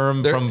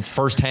confirm from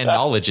firsthand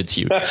knowledge it's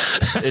huge.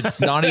 It's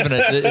not even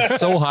it's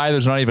so high,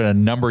 there's not even a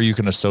number you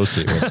can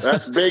associate with.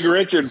 That's Big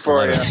Richard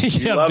for you.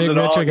 Yeah, Big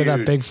Richard got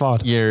that big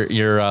font.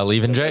 You're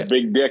leaving, Jay?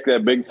 Big dick,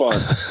 that big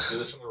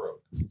font.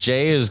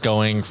 Jay is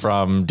going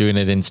from doing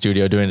it in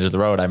studio, doing it to the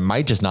road. I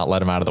might just not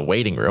let him out of the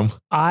waiting room.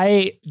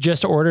 I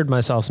just ordered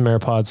myself some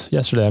AirPods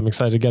yesterday. I'm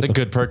excited to get them. It's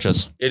a good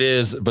purchase. It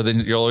is, but then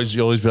you'll always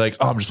be like,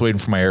 oh, I'm just waiting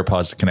for my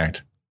AirPods to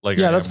connect. Like,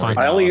 yeah, that's fine.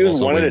 I only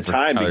use one at a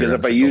time because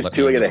if I use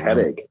two, I get a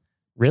headache.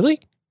 Really?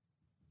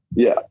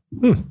 Yeah.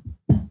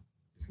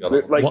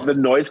 Like the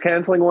noise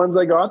canceling ones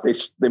I got, they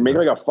make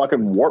like a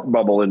fucking warp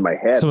bubble in my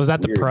head. So is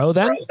that the Pro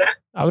then?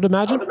 I would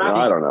imagine.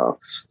 I don't know.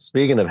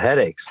 Speaking of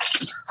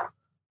headaches,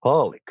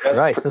 holy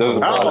Christ, this is a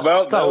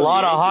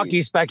lot of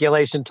hockey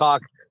speculation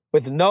talk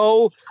with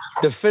no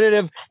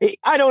definitive.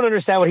 I don't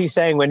understand what he's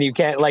saying when you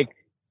can't, like,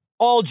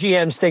 all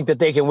GMs think that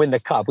they can win the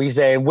cup. He's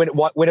saying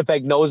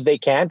Winnipeg knows they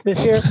can't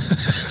this year.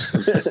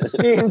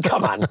 I mean,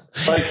 come on.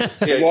 Like,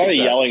 there's a lot of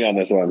yelling on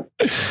this one.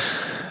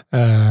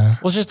 Well,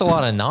 it's just a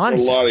lot of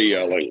nonsense. A lot of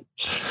yelling.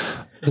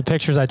 The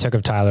pictures I took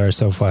of Tyler are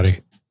so funny.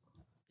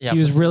 Yeah, he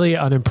was really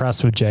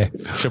unimpressed with Jay.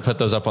 Should put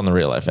those up on the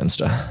Real Life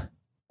Insta.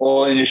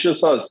 Well, and you should have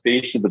saw his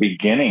face at the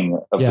beginning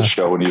of the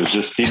show when he was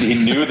just he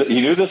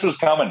knew this was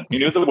coming. He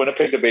knew the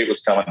Winnipeg debate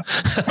was coming.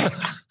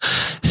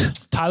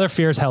 Tyler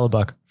fears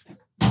Hellebuck.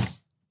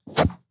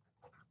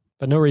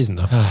 But no reason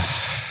though.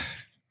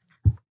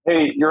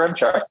 Hey, you're in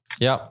check.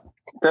 Yeah.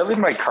 Did I leave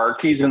my car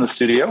keys in the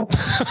studio?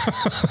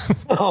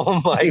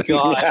 Oh my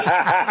God.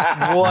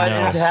 What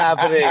is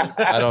happening?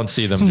 I don't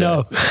see them.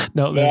 Jay.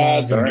 No.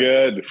 That's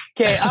good.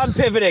 Okay, I'm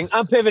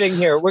pivoting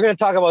here. We're going to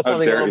talk about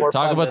something a little more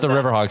fun. Talk about the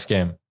Riverhawks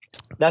game.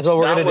 That's what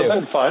we're going to do.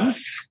 Wasn't fun?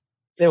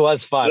 It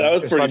was fun. That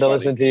was it was fun to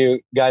listen to you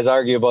guys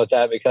argue about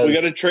that because we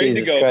got a trade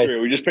to go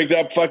through. We just picked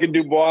up fucking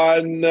Dubois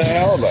and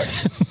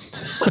Hellebuck.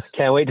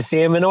 Can't wait to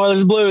see him in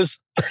Oilers Blues.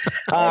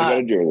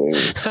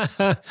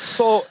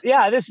 So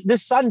yeah, this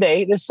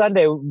Sunday,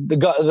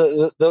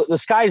 the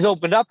skies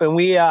opened up and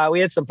we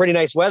had some pretty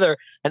nice weather,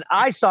 and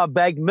I saw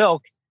Bag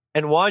Milk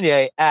and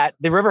Wanye at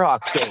the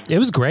Riverhawks game. It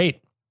was great.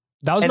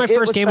 That was my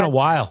first game in a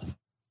while.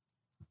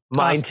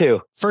 Mine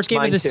too. First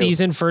game of the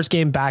season, first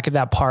game back at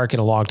that park in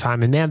a long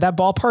time. And man, that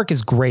ballpark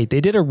is great.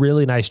 They did a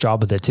really nice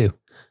job with it too.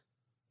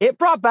 It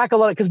brought back a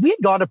lot because we had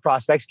gone to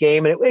Prospects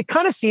game and it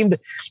kind of seemed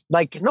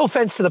like, no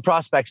offense to the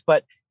Prospects,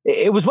 but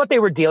it was what they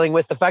were dealing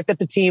with. The fact that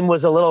the team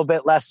was a little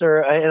bit lesser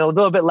and a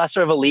little bit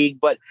lesser of a league,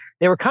 but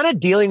they were kind of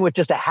dealing with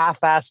just a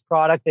half-assed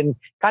product and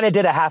kind of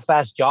did a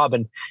half-assed job.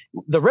 And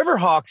the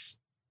Riverhawks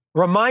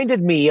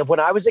reminded me of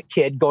when I was a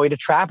kid going to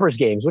Trappers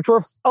games, which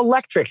were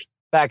electric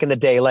back in the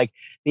day. Like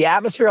the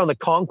atmosphere on the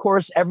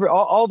concourse,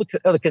 all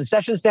the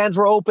concession stands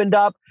were opened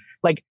up.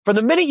 Like from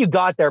the minute you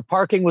got there,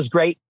 parking was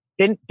great.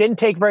 Didn't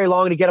take very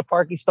long to get a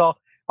parking stall.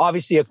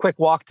 Obviously, a quick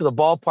walk to the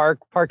ballpark.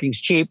 Parking's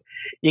cheap.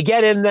 You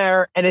get in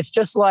there, and it's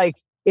just like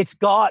it's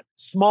got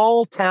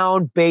small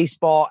town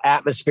baseball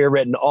atmosphere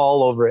written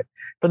all over it.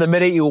 From the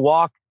minute you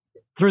walk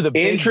through the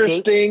big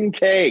gates,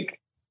 take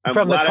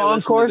from the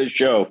concourse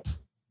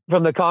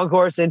from the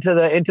concourse into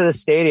the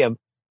stadium.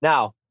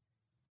 Now,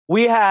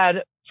 we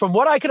had, from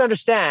what I can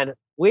understand,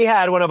 we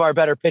had one of our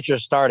better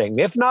pitchers starting,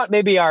 if not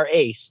maybe our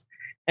ace,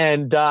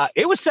 and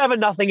it was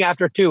 7-0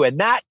 after 2, and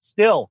that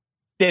still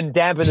didn't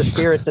dampen the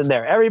spirits in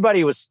there.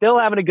 Everybody was still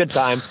having a good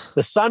time.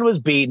 The sun was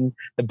beating.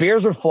 The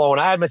beers were flowing.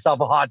 I had myself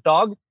a hot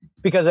dog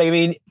because, I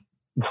mean,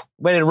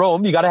 when in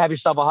Rome, you got to have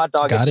yourself a hot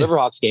dog at the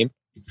Riverhawks game.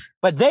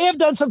 But they have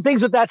done some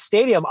things with that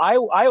stadium.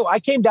 I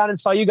came down and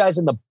saw you guys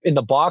in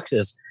the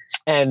boxes,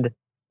 and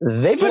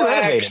they've been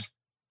renovated.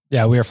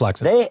 Yeah, we are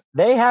flexing.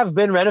 They have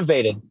been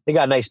renovated. They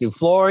got nice new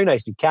flooring,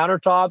 nice new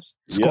countertops,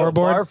 scoreboard,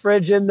 bar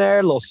fridge in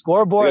there, little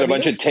scoreboard. Got a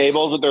bunch of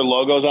tables with their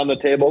logos on the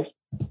tables.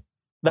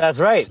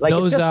 That's right. Like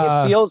those,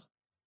 it feels.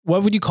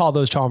 What would you call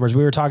those, Chalmers?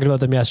 We were talking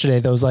about them yesterday.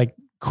 Those like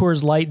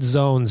Coors Light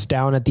zones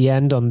down at the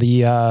end on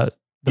the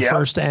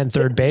first and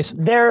third base.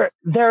 They're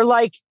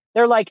like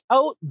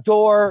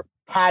outdoor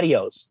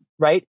patios,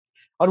 right?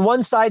 On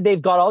one side,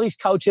 they've got all these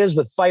couches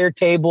with fire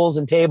tables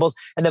and tables,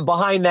 and then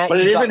behind that,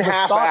 but it isn't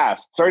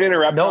half-assed. Sorry to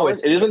interrupt. No,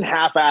 it isn't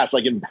half-assed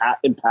like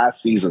in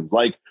past seasons.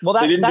 Like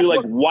they didn't do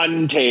like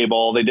one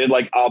table; they did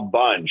like a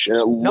bunch.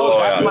 And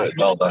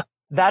it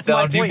that's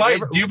my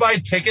point. Do you buy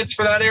tickets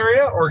for that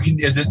area, or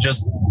is it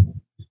just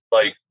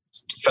like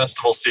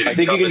festival seating? I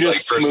think you can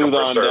just smooth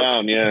on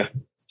down. Yeah.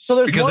 So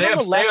there's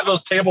because they have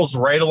those tables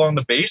right along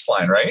the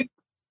baseline, right?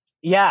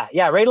 Yeah,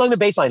 right along the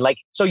baseline. Like,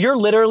 so you're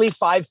literally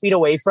 5 feet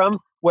away from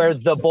where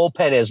the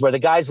bullpen is, where the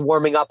guy's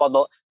warming up on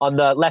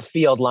the left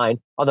field line.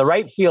 On the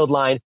right field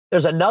line,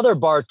 there's another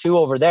bar too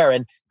over there.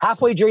 And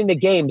halfway during the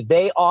game,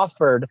 they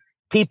offered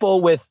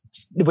people with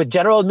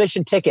general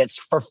admission tickets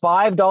for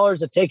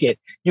 $5 a ticket.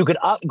 You could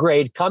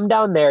upgrade, come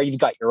down there. You've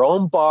got your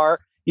own bar.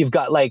 You've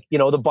got like,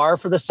 the bar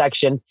for the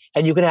section,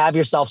 and you can have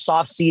yourself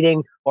soft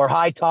seating or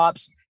high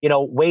tops,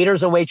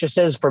 waiters and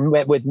waitresses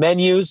with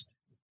menus.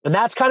 And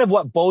that's kind of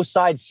what both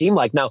sides seem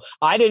like. Now,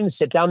 I didn't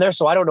sit down there,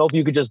 so I don't know if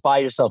you could just buy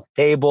yourself a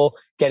table,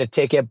 get a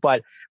ticket,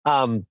 but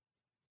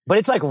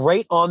it's like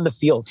right on the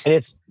field, and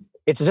it's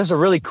just a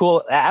really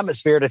cool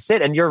atmosphere to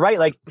sit. And you're right,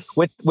 like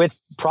with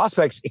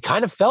prospects, it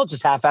kind of felt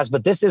just half-assed,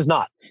 but this is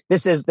not.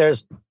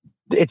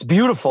 It's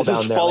beautiful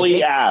down there.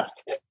 Fully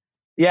asked.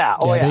 Yeah.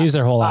 Oh yeah. They use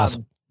their whole ass.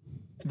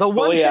 The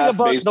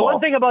one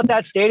thing about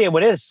that stadium,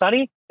 when it is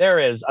sunny, there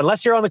is,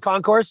 unless you're on the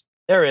concourse,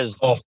 there is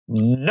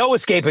no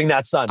escaping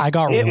that sun. I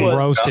got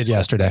roasted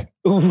yesterday.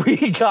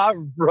 We got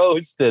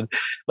roasted.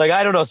 Like,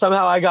 I don't know.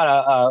 Somehow I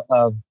got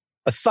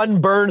a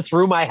sunburn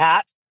through my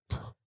hat.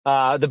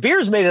 The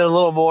beers made it a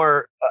little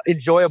more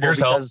enjoyable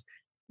because,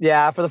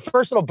 for the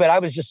first little bit, I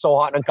was just so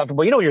hot and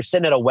uncomfortable. When you're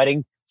sitting at a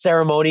wedding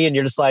ceremony and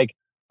you're just like,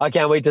 I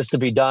can't wait this to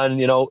be done.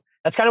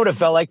 That's kind of what it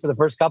felt like for the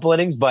first couple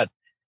innings. But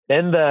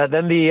then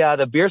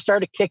the beer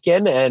started to kick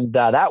in, and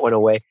that went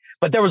away.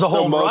 But there was a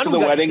home run. Most of the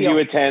weddings you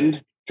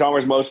attend,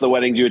 Chalmers, most of the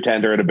weddings you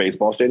attend are at a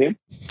baseball stadium?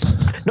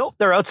 Nope,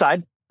 they're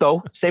outside,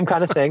 though. Same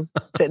kind of thing.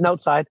 Sitting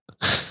outside.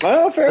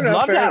 Oh, fair enough. I'd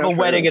love to have a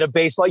wedding at a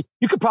baseball.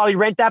 You could probably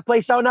rent that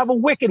place out and have a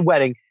wicked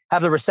wedding.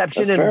 Have the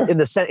reception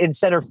in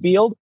center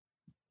field.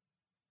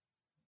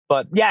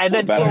 But yeah, and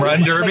then home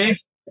run derby.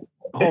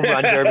 Home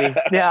run derby.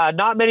 Yeah,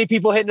 not many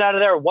people hitting out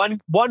of there.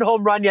 One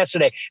home run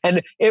yesterday,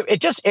 and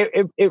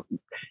it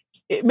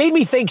made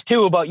me think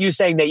too about you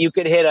saying that you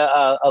could hit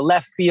a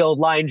left field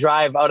line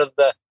drive out of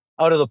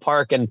the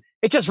park, and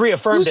it just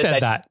reaffirmed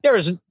that there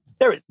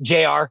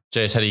JR.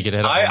 Jay said he could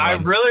hit. I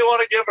really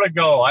want to give it a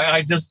go.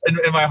 I just in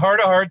my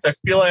heart of hearts, I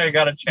feel like I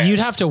got a chance. You'd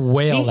have to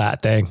whale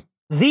that thing.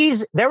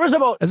 There was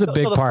about that's a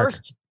big park.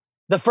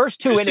 The first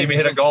two innings. See me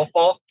hit a golf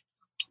ball.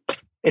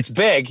 It's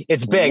big.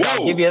 It's big. Whoa.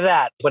 I'll give you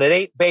that, but it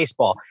ain't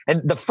baseball.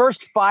 And the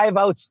first 5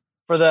 outs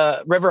for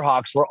the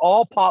Riverhawks were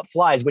all pop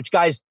flies, which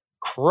guys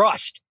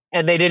crushed,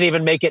 and they didn't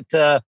even make it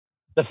to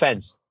the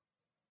fence,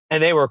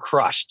 and they were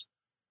crushed.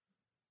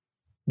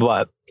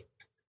 But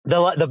the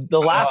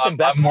last and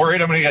best. I'm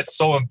worried I'm going to get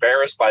so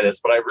embarrassed by this,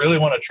 but I really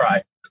want to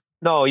try.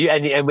 No,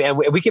 and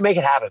we can make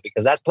it happen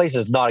because that place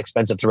is not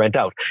expensive to rent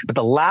out. But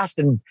the last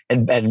and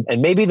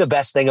maybe the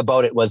best thing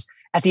about it was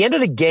at the end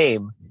of the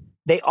game,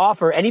 they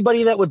offer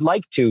anybody that would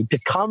like to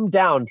come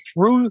down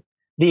through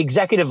the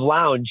executive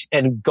lounge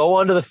and go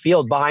onto the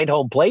field behind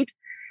home plate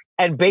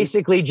and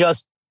basically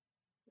just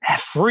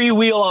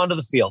freewheel onto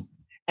the field.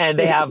 And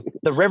they have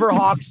the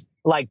Riverhawks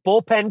like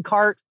bullpen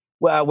cart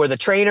where the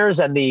trainers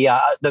and the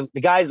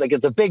guys, like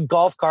it's a big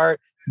golf cart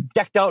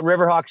decked out in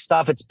Riverhawk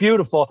stuff. It's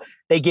beautiful.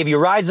 They give you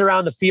rides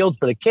around the field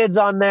for the kids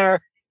on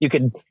there. You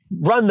can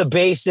run the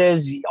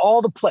bases.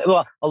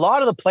 A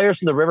lot of the players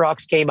from the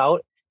Riverhawks came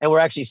out and we're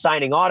actually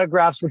signing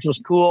autographs, which was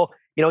cool.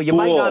 You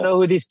might not know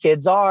who these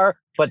kids are,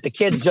 but the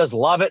kids just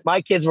love it.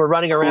 My kids were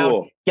running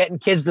around getting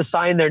kids to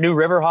sign their new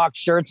Riverhawks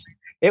shirts.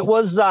 It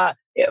was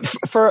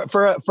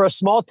for a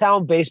small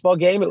town baseball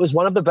game. It was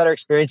one of the better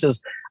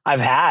experiences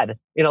I've had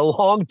in a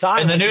long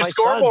time. And the new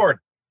scoreboard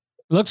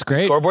looks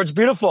great. Scoreboard's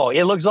beautiful.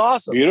 It looks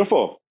awesome.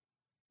 Beautiful.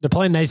 They're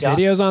playing nice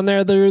videos on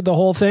there. The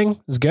whole thing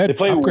is good. They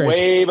play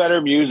way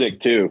better music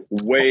too.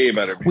 Way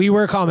better music. We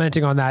were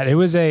commenting on that. It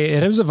was a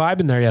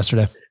vibe in there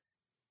yesterday.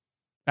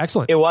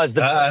 Excellent. It was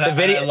the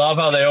video. I love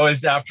how they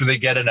always, after they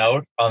get an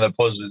out on the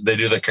post, they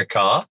do the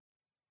caca.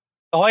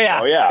 Oh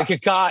yeah. The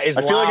caca is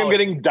I feel like I'm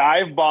getting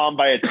dive bombed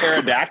by a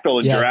pterodactyl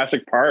in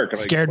Jurassic Park.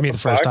 Scared me the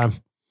first time.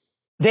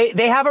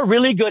 They have a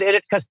really good in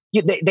it because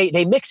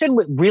they mix in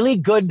with really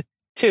good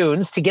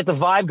tunes to get the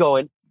vibe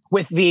going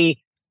with the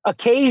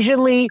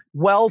occasionally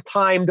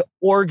well-timed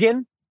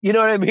organ. You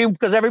know what I mean?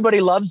 Because everybody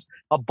loves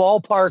a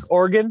ballpark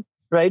organ,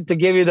 right? To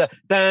give you the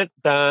da,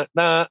 da,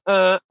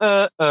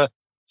 da,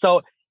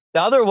 So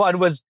the other one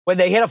was when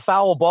they hit a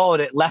foul ball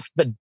and it left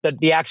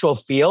the actual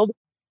field.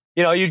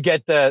 You'd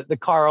get the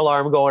car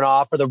alarm going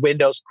off or the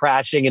windows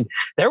crashing, and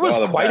there was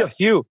quite a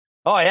few.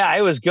 Oh yeah,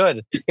 it was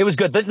good. It was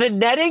good. The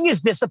netting is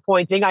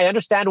disappointing. I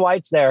understand why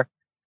it's there,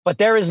 but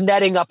there is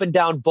netting up and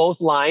down both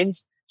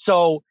lines.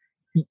 So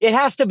it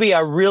has to be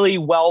a really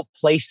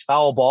well-placed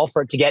foul ball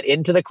for it to get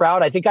into the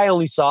crowd. I think I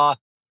only saw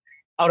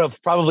out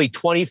of probably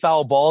 20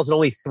 foul balls and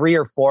only 3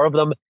 or 4 of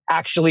them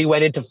actually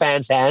went into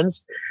fans'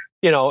 hands,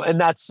 and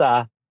that's,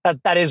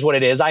 that is what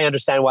it is. I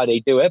understand why they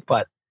do it,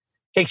 but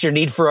takes your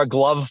need for a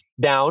glove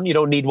down. You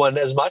don't need one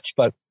as much,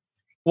 but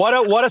what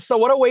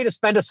a way to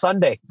spend a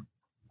Sunday.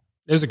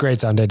 It was a great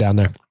Sunday down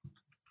there.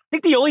 I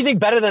think the only thing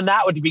better than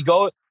that would be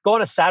go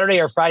on a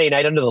Saturday or Friday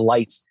night under the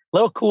lights. A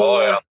little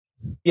cooler,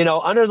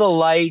 under the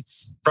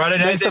lights. Friday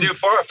night they do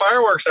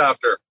fireworks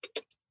after.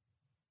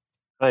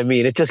 I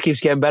mean, it just keeps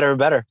getting better and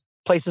better.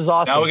 Place is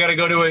awesome. Now we got to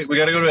go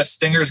to a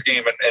Stingers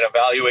game and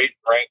evaluate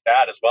and rank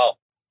that as well.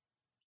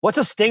 What's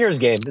a Stingers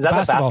game? Is that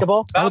the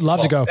basketball? I would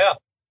love to go. Yeah.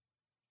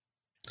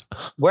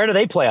 Where do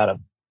they play out of?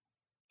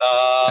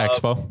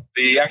 Expo.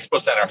 The Expo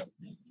Center.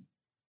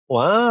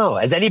 Wow.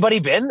 Has anybody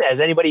been?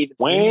 Has anybody even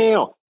seen?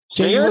 Wow.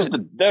 Stingers,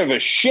 they're the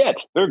shit.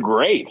 They're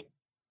great.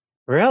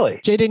 Really?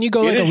 Jay, didn't you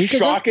go like a week ago?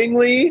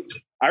 Shockingly,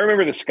 I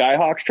remember the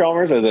Skyhawks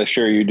Chalmers, as I'm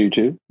sure you do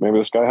too.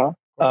 Remember the Skyhawks?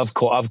 Of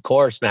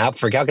course, man. How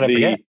could I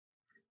forget?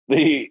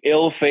 The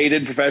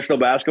ill-fated professional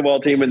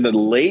basketball team in the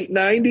late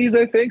 90s,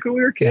 I think, when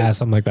we were kids. Yeah,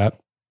 something like that.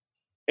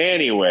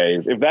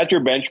 Anyways, if that's your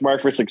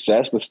benchmark for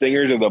success, the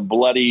Stingers are the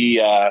bloody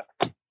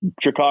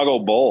Chicago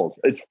Bulls.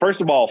 It's first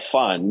of all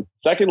fun.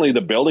 Secondly,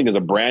 the building is a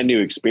brand new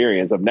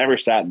experience. I've never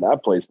sat in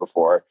that place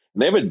before.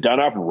 And they have it done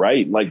up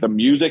right. Like the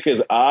music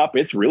is up.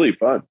 It's really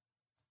fun.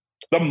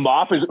 The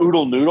mop is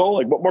oodle noodle.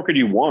 Like what more could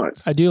you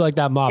want? I do like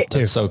that mop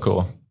too. It's so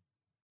cool.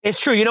 It's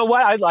true. You know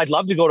what? I'd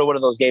love to go to one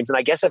of those games. And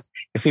I guess if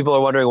people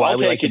are wondering why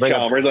we like to bring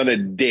Chalmers on a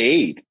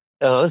date.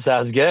 Oh,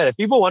 sounds good. If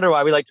people wonder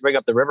why we like to bring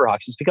up the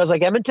Riverhawks, it's because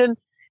like Edmonton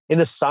in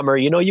the summer,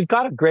 you've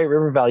got a great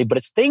River Valley, but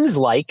it's things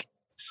like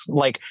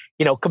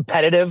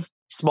competitive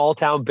small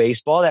town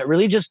baseball that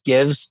really just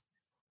gives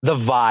the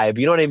vibe.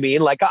 You know what I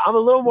mean? Like I'm a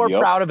little more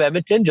proud of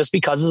Edmonton just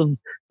because of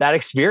that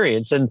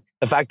experience and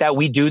the fact that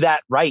we do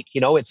that right.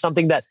 It's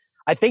something that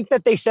I think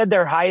that they said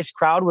their highest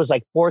crowd was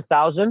like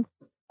 4,000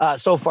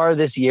 so far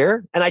this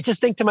year. And I just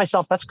think to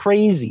myself, that's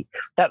crazy.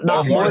 That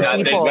not more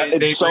people.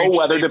 It's so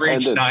weather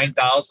dependent.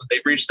 9,000.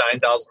 They've reached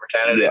 9,000 for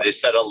Canada. Yeah. They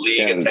set a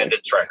league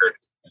attendance record.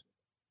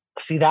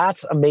 See,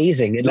 that's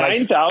amazing.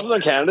 9,000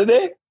 on Canada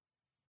Day?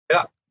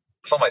 Yeah.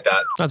 Something like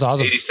that. That's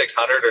awesome.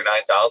 8,600 or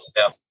 9,000.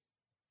 Yeah.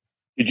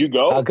 Did you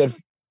go? Good.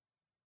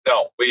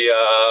 No, we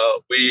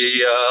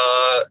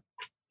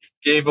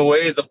gave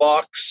away the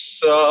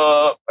box.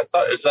 I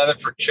thought is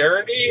that for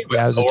charity?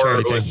 Yeah, it was a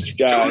charity it was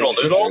to Oodle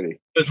Noodle. It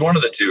was one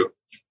of the two.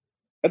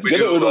 That's good.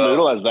 Oodle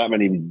Noodle has that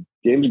many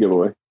games to give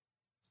away.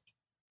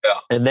 Yeah,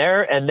 and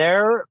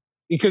there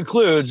he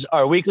concludes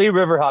our weekly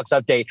Riverhawks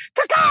update.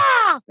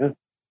 Yeah.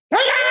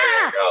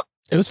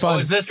 It was fun.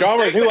 Is this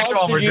Chalmers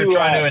you're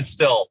trying to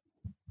instill?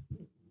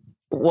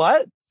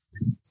 What?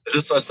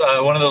 Is this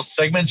one of those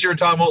segments you were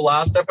talking about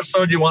last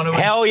episode? You want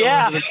to Hell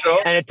yeah. Into the show?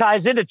 And it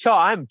ties into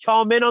I'm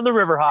Chalmin on the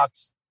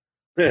Riverhawks.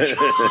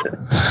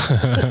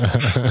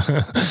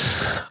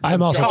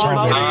 I'm also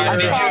trying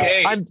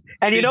to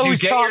did you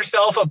get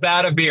yourself a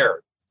bat of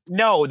beer?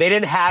 No, they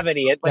didn't have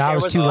any. But I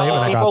was too late when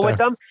I got there. With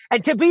them.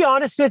 And to be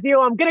honest with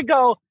you, I'm going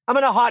to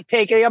hot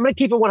take it. I'm going to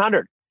keep it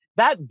 100.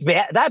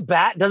 That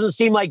bat doesn't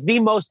seem like the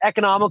most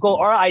economical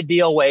or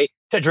ideal way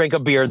to drink a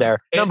beer there.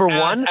 Number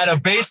one, at a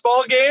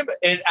baseball game,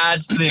 it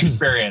adds to the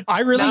experience. I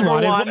really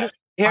wanted.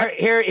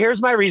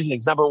 Here's my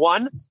reasonings. Number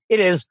one, it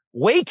is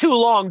way too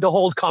long to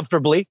hold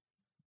comfortably.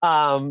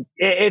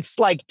 It's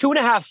like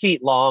 2.5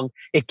 feet long.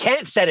 It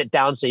can't set it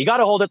down, so you got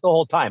to hold it the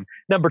whole time.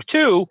 Number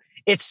two,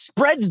 it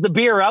spreads the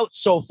beer out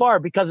so far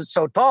because it's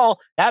so tall.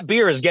 That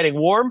beer is getting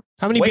warm.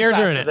 How many beers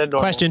are in it?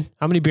 Question: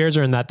 how many beers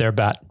are in that there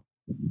bat?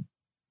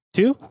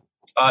 2?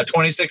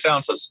 26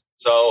 ounces.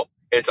 So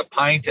it's a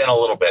pint and a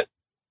little bit.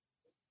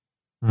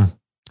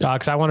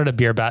 Because I wanted a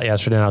beer bat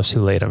yesterday and I was too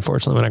late,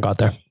 unfortunately, when I got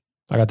there.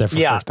 I got there for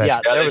first pitch. Yeah,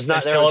 they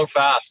sell out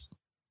fast.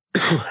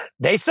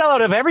 They sell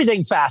out of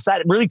everything fast.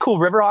 That really cool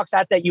Riverhawks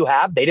hat that you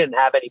have, they didn't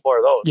have any more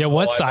of those. Yeah,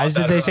 what size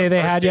did they say they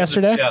had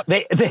yesterday?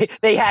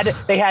 They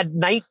had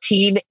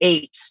 19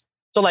 8s.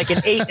 So like an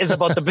 8 is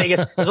about the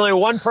biggest. There's only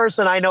one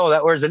person I know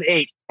that wears an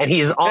 8, and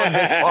he's on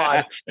this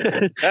pod,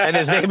 and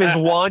his name is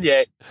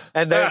Wanye.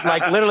 And they're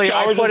like literally,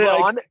 I put it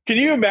on. Can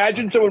you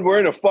imagine someone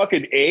wearing a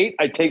fucking 8?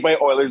 I take my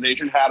Oilers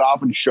Nation hat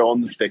off and show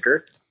them the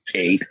sticker.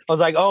 8. I was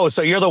like, oh,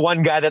 so you're the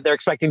one guy that they're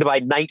expecting to buy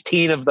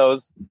 19 of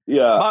those.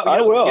 Yeah, I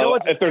will.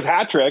 If there's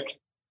hat tricks.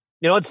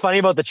 You know what's funny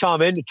about the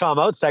Chalm in,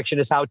 Chalm out section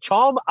is how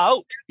Chalm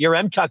out your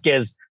M-Chuck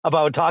is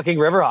about talking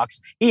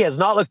Riverhawks. He has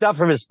not looked up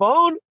from his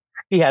phone.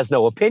 He has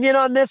no opinion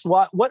on this.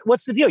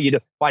 What's the deal?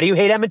 Why do you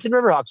hate Edmonton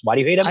Riverhawks? Why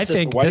do you hate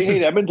Edmonton? Why do you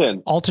hate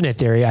Edmonton? Alternate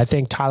theory. I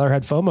think Tyler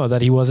had FOMO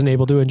that he wasn't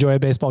able to enjoy a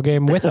baseball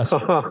game with us.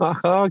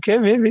 Okay,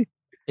 maybe.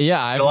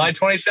 Yeah. July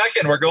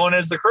 22nd, we're going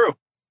as the crew.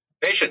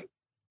 Patient.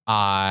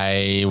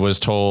 I was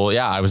told,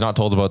 I was not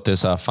told about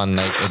this fun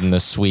night in the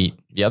suite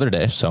the other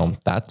day, so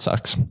that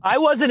sucks. I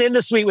wasn't in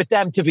the suite with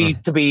them to be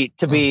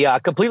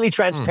completely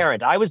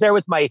transparent. I was there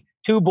with my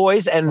 2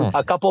 boys and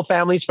a couple of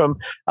families from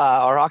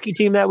our hockey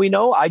team that we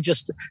know. I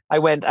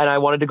went and I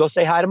wanted to go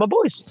say hi to my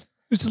boys.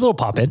 Just a little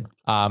pop in.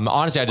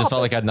 Honestly, I just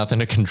felt like I had nothing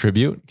to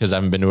contribute because I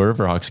haven't been to a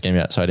Riverhawks game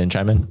yet, so I didn't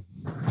chime in.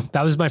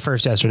 That was my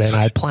first yesterday, and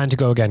I planned to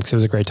go again because it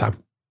was a great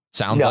time.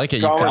 Sounds like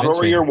it. Chalmers, what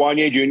were your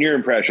Wanye Jr.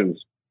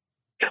 impressions?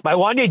 My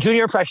Wanye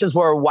Jr. impressions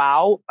were,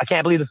 wow, I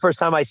can't believe the first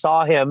time I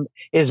saw him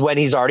is when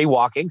he's already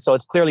walking. So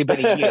it's clearly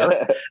been a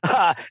year.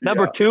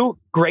 Number 2,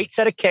 great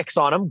set of kicks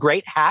on him.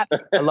 Great hat.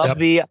 I love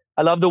the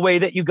way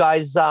that you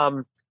guys,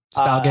 style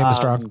game is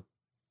strong.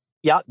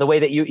 Yeah. The way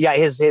that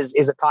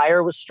his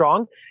attire was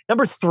strong.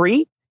 Number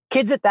 3,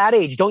 kids at that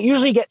age don't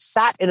usually get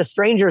sat in a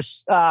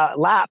stranger's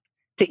lap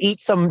to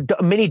eat some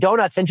mini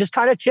donuts and just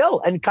kind of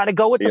chill and kind of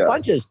go with the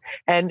punches.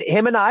 And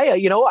him and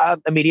I,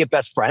 immediate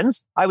best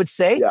friends, I would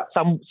say. Yeah.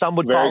 Some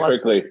would call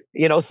us,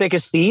 thick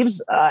as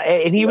thieves.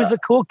 And he was a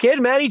cool kid,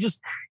 man.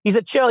 He's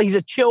a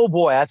chill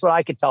boy. That's what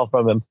I could tell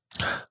from him.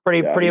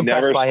 Pretty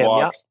impressed by him.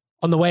 Yeah.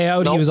 On the way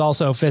out, he was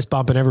also fist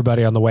bumping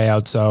everybody on the way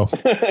out. So,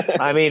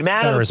 I mean,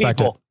 man of the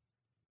people.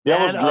 He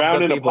almost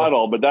drowned in a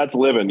puddle, but that's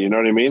living. You know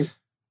what I mean?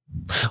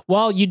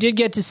 Well, you did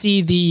get to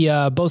see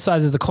the both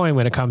sides of the coin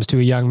when it comes to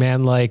a young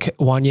man like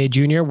Wanye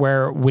Jr.,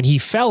 where when he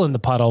fell in the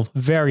puddle,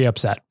 very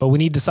upset. But when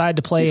he decided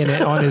to play in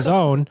it on his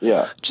own,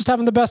 just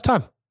having the best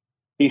time.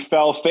 He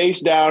fell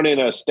face down in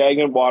a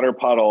stagnant water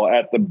puddle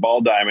at the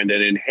Ball Diamond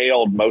and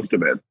inhaled most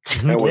of it.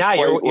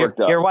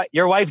 Yeah,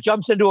 your wife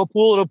jumps into a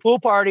pool at a pool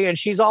party and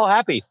she's all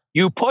happy.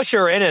 You push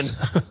her in and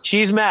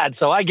she's mad.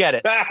 So I get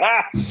it.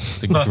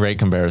 It's a great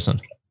comparison.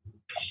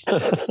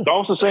 It's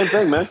almost the same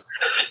thing, man.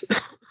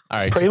 All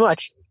right. Pretty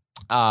much.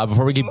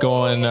 Before we keep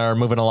going or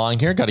moving along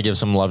here, got to give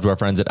some love to our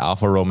friends at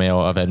Alfa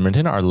Romeo of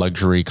Edmonton, our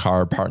luxury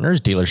car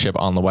partners, dealership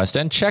on the West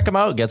End. Check them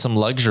out. Get some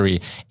luxury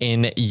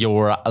in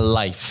your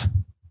life.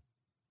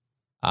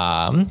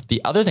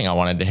 The other thing I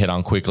wanted to hit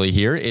on quickly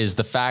here is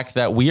the fact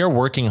that we are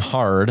working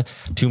hard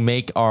to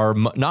make our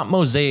not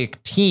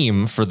mosaic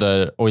team for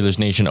the Oilers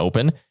Nation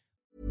Open.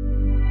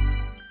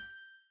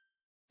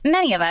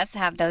 Many of us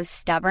have those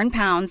stubborn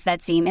pounds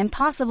that seem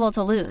impossible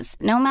to lose,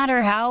 no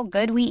matter how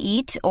good we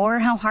eat or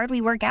how hard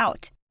we work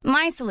out.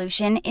 My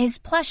solution is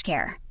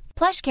PlushCare.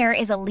 PlushCare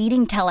is a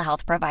leading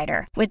telehealth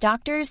provider with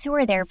doctors who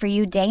are there for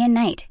you day and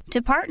night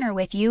to partner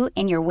with you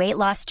in your weight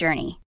loss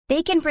journey.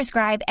 They can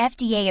prescribe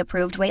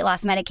FDA-approved weight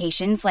loss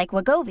medications like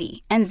Wegovy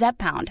and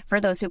Zepbound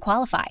for those who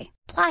qualify.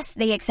 Plus,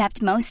 they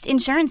accept most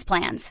insurance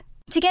plans.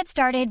 To get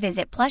started,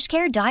 visit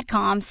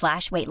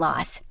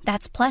plushcare.com/weightloss.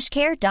 That's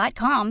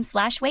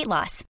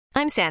plushcare.com/weightloss.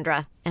 I'm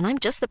Sandra, and I'm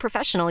just the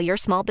professional your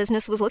small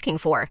business was looking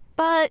for.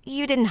 But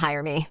you didn't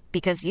hire me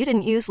because you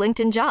didn't use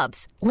LinkedIn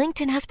Jobs.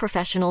 LinkedIn has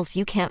professionals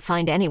you can't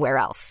find anywhere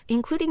else,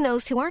 including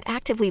those who aren't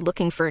actively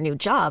looking for a new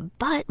job,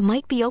 but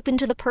might be open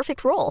to the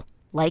perfect role,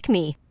 like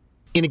me.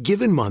 In a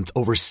given month,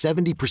 over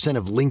 70%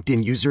 of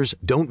LinkedIn users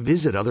don't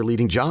visit other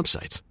leading job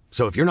sites.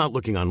 So if you're not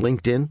looking on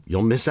LinkedIn,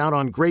 you'll miss out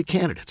on great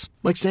candidates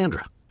like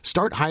Sandra.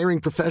 Start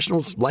hiring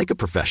professionals like a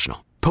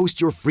professional.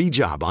 Post your free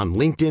job on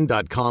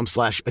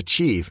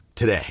linkedin.com/achieve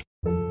today.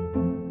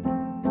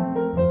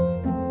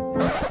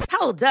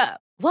 Hold up.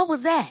 What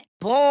was that?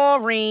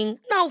 Boring.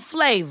 No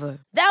flavor.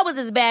 That was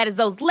as bad as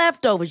those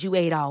leftovers you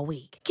ate all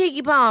week.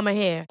 Keke Palmer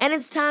here. And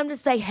it's time to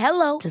say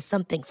hello to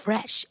something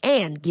fresh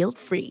and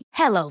guilt-free.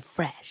 Hello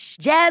Fresh.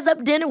 Jazz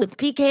up dinner with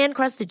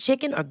pecan-crusted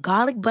chicken or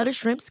garlic butter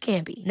shrimp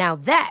scampi. Now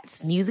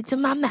that's music to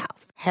my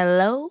mouth.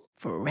 Hello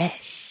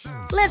Fresh.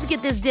 Let's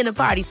get this dinner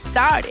party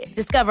started.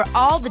 Discover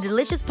all the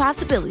delicious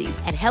possibilities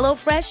at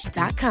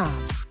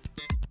HelloFresh.com.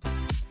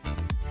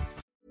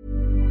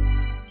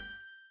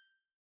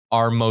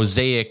 Our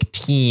mosaic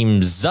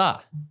teams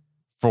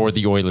for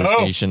the Oilers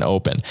Nation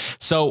Open.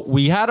 So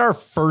we had our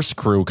first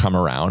crew come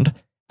around,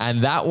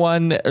 and that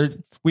one,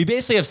 we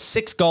basically have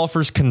 6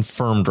 golfers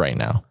confirmed right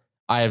now.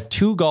 I have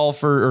 2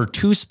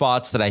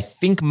 spots that I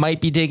think might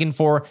be taken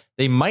for.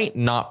 They might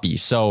not be.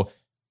 So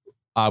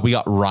we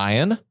got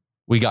Ryan,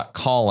 we got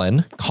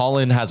Colin.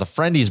 Colin has a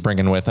friend he's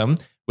bringing with him.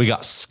 We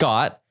got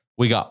Scott.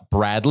 We got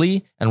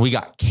Bradley, and we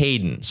got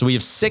Caden. So we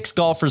have 6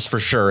 golfers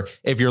for sure.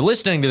 If you're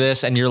listening to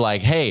this and you're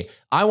like, hey,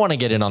 I want to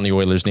get in on the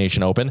Oilers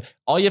Nation Open,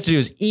 all you have to do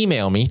is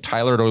email me,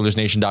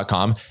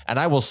 Tyler@OilersNation.com, and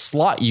I will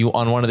slot you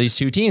on one of these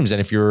 2 teams. And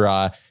if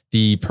you're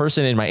the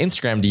person in my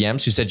Instagram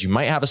DMs who said you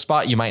might have a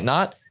spot, you might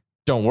not,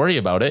 don't worry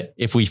about it.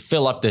 If we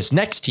fill up this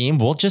next team,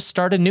 we'll just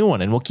start a new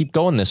one and we'll keep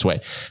going this way.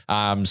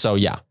 So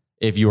yeah,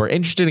 if you are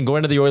interested in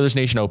going to the Oilers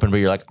Nation Open, but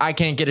you're like, I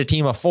can't get a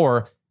team of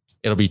 4,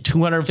 it'll be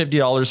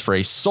 $250 for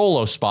a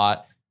solo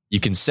spot. You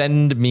can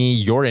send me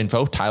your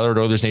info,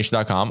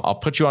 Tyler@OilersNation.com. I'll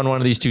put you on one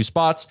of these 2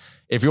 spots.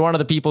 If you're one of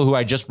the people who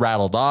I just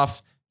rattled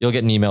off, you'll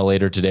get an email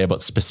later today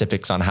about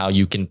specifics on how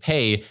you can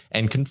pay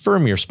and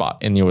confirm your spot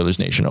in the Oilers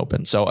Nation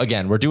Open. So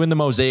again, we're doing the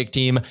mosaic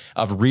team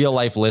of real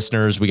life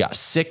listeners. We got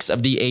 6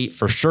 of the 8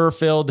 for sure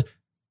filled.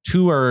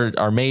 2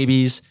 are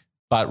maybes,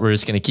 but we're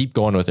just going to keep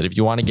going with it. If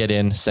you want to get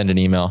in, send an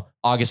email.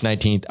 August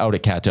 19th out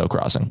at Cattail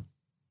Crossing.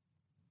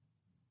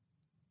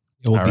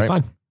 It will be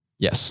fun.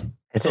 Yes.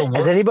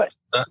 Has anybody?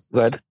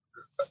 Good.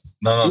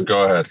 No,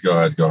 go ahead.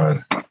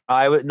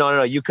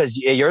 No. You, because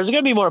yours is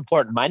going to be more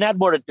important. Mine had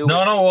more to do.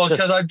 Well,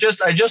 because I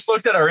just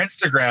looked at our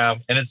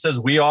Instagram and it says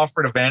we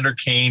offered Evander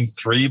Kane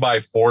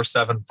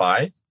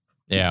 3x475.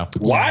 Yeah.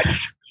 What?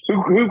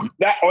 Who?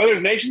 That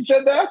Oilers Nation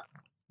said that?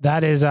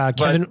 That is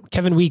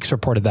Kevin Weeks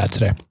reported that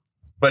today.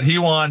 But he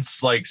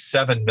wants like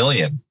 $7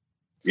 million.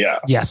 Yeah.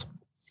 Yes. So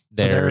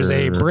there is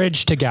a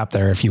bridge to gap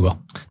there, if you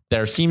will.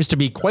 There seems to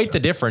be quite the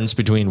difference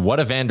between what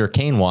Evander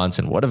Kane wants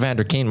and what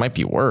Evander Kane might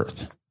be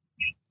worth.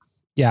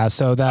 Yeah,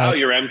 so that... Oh,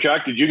 your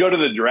M-Chuck, did you go to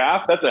the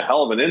draft? That's a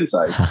hell of an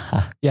insight.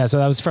 Yeah, so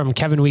that was from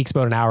Kevin Weeks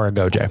about an hour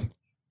ago, Jay.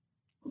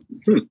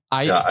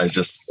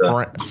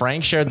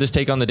 Frank shared this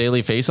take on the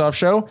Daily Faceoff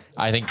show.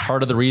 I think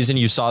part of the reason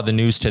you saw the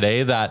news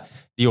today that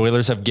the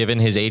Oilers have given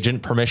his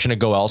agent permission to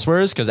go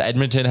elsewhere is because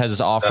Edmonton has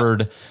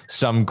offered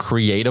some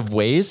creative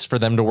ways for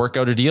them to work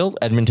out a deal.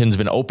 Edmonton's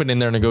been open in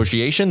their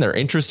negotiation. They're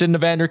interested in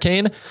Evander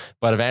Kane,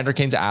 but Evander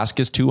Kane's ask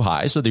is too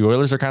high. So the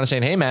Oilers are kind of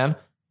saying, hey man,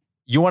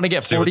 You want to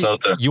get 40,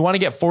 you want to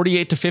get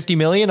 48 to 50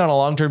 million on a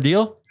long-term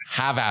deal?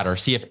 Have at her.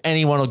 See if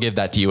anyone will give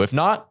that to you. If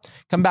not,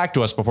 come back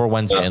to us before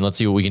Wednesday and let's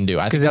see what we can do.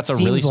 I think that's a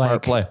really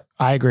smart play.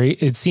 I agree.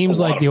 It seems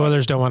like the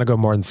Oilers don't want to go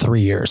more than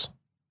 3 years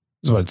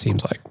is what it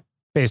seems like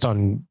based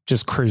on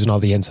just cruising all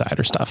the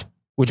insider stuff,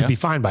 which would be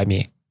fine by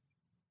me.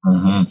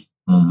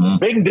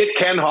 Big Dick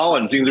Ken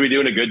Holland seems to be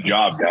doing a good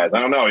job, guys. I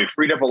don't know. He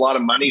freed up a lot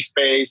of money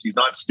space. He's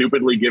not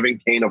stupidly giving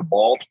Kane a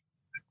vault.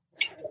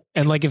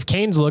 And like if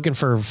Kane's looking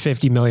for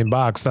 $50 million,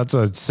 that's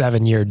a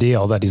 7-year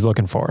deal that he's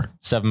looking for.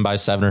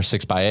 7x7 or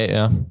 6x8.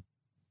 Yeah.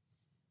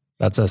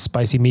 That's a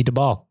spicy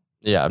meatball.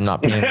 Yeah. I'm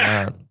not paying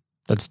that.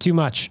 That's too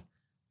much.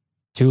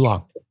 Too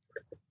long.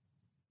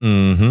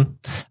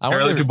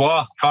 Early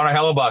Dubois, Connor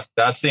Hellebuck.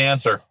 That's the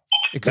answer.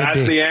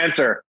 That's the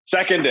answer.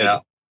 Seconded. Yeah.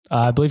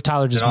 I believe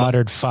Tyler just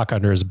muttered fuck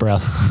under his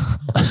breath.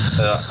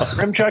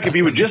 Remchuk, if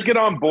he would just get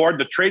on board,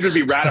 the trade would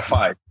be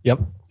ratified. Yep.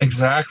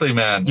 Exactly,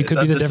 man. You could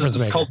be the difference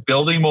maker. It's called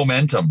building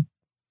momentum.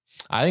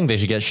 I think they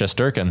should get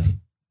Shesterkin.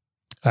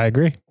 I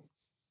agree.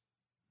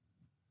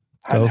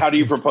 How do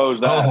you propose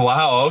that? Oh,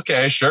 wow.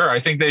 Okay, sure. I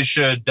think they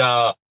should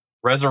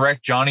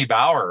resurrect Johnny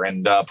Bauer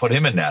and put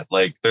him in net.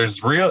 Like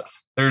there's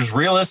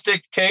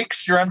realistic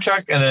takes,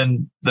 Remchuk, and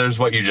then there's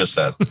what you just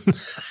said.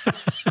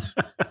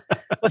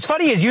 What's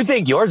funny is you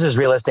think yours is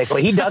realistic,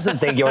 but he doesn't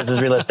think yours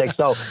is realistic.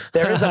 So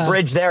there is a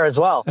bridge there as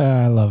well.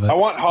 I love it. I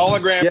want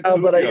hologram. Yeah,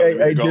 but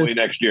I just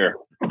next year.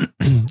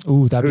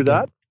 Ooh, that'd Who's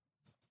that?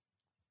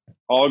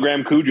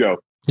 Hologram Cujo.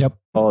 Yep.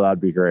 Oh, that'd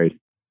be great.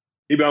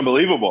 He'd be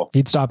unbelievable.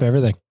 He'd stop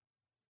everything.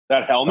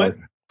 That helmet.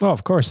 Oh,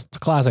 of course, it's a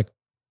classic.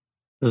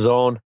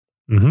 Zone.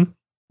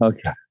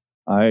 Okay.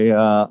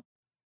 I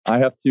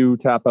have to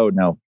tap out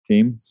now,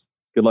 team.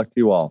 Good luck to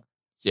you all.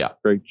 Yeah.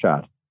 Great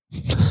chat.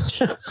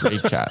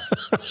 Great chat.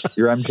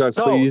 Your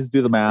Remchuk, please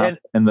do the math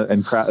and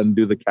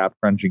do the cap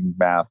crunching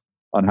math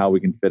on how we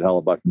can fit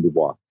Hellebuck and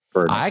Dubois.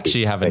 I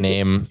actually have a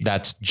name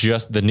that's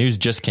just the news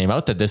just came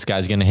out that this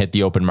guy's going to hit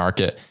the open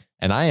market,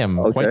 and I am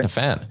quite the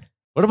fan.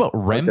 What about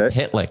Rem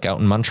Pitlick out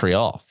in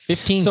Montreal?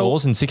 15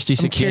 goals in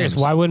 66 I'm curious,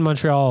 games. why wouldn't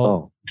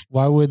Montreal?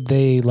 Why would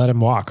they let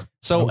him walk?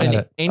 So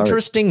an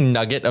interesting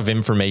nugget of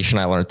information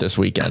I learned this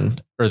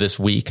weekend or this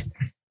week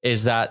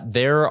is that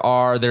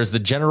there's the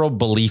general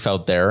belief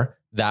out there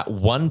that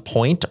 1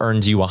 point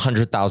earns you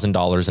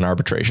 $100,000 in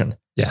arbitration.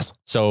 Yes.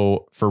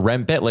 So for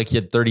Rem Pitlick, he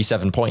had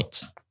 37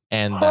 points,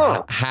 and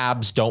the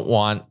Habs don't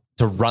want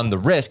to run the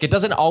risk. It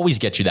doesn't always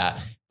get you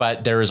that,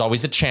 but there is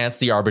always a chance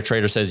the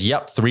arbitrator says,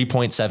 "Yep,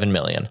 3.7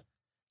 million."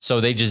 So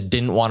they just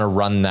didn't want to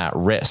run that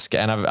risk.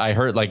 And I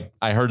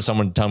heard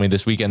someone tell me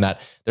this weekend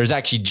that there's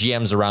actually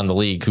GMs around the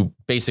league who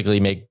basically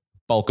make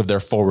bulk of their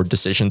forward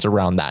decisions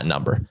around that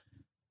number.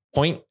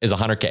 Point is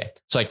 100K.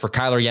 So like for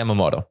Kyler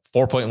Yamamoto,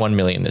 4.1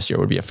 million this year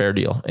would be a fair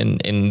deal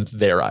in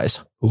their eyes.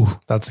 Ooh,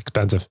 that's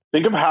expensive.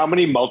 Think of how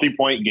many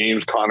multi-point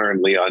games Connor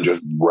and Leon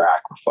just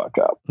rack the fuck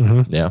up.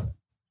 Yeah.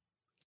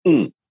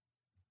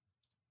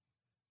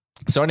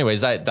 So anyways,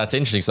 that's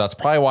interesting. So that's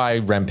probably why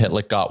Rem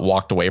Pitlick got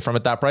walked away from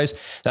at that price.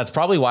 That's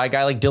probably why a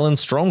guy like Dylan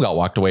Strome got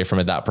walked away from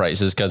at that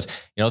price, is because,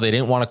 they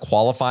didn't want to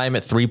qualify him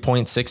at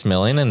 3.6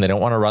 million and they don't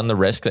want to run the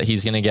risk that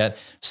he's going to get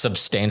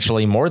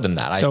substantially more than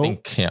that. So, I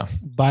think,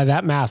 by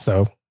that math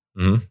though,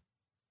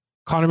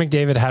 Connor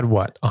McDavid had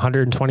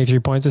 123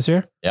 points this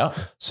year? Yeah.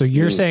 So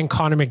you're saying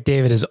Connor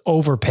McDavid is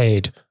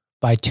overpaid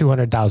by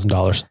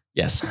 $200,000?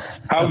 Yes.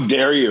 How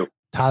dare you?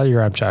 Tyler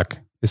Yaremchuk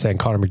is saying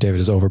Connor McDavid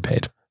is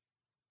overpaid.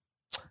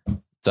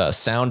 It's a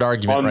sound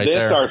argument on right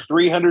this, there. Our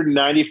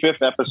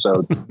 395th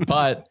episode.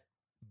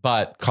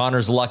 But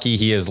Connor's lucky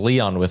he has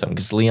Leon with him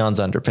because Leon's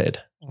underpaid.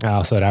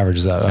 Oh, so it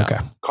averages out. Yeah. Okay.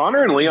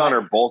 Connor and Leon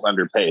are both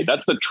underpaid.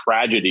 That's the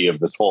tragedy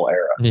of this whole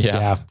era.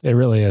 Yeah, it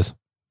really is.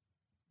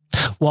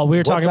 Well, we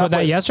were talking about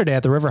that yesterday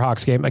at the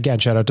Riverhawks game. Again,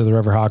 shout out to the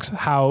Riverhawks.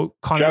 How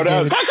Connor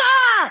McDavid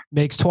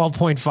makes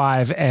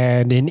 12.5,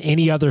 and in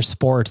any other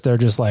sport, they're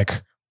just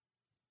like,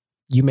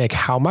 you make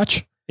how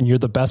much? And you're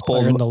the best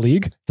player in the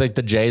league. It's like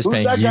the Jays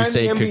paying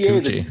Yusei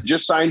Kikuchi.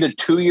 Just signed a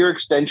 2-year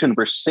extension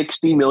for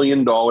 $60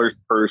 million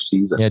per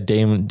season. Yeah,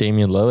 Damian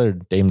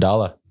Lillard, Dame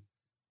Dollar.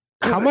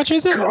 How much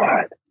is it?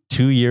 God.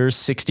 2 years,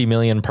 60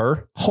 million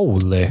per.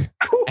 Holy.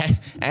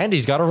 And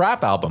he's got a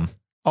rap album.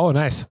 Oh,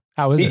 nice.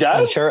 How is it? He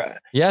does? I'm sure.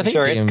 Yeah, I think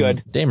it's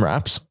good. Dame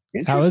raps.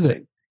 How is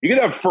it? You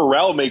could have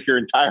Pharrell make your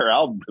entire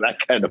album for that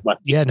kind of money.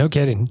 Yeah, no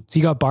kidding. So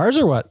you got bars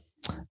or what?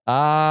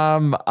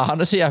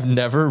 Honestly, I've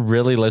never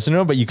really listened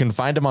to him, but you can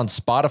find him on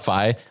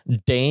Spotify.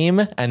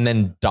 Dame and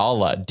then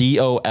Dolla,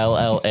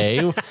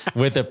 Dolla,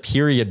 with a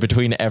period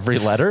between every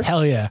letter.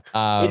 Hell yeah.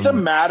 It's a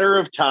matter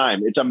of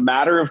time. It's a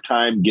matter of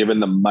time given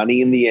the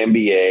money in the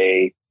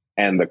NBA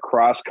and the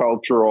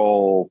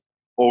cross-cultural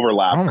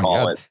overlap,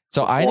 it.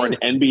 So an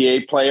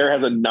NBA player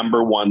has a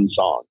number one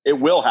song. It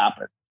will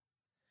happen.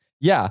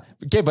 Yeah.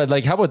 Okay. But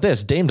how about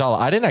this? Dame Dollar.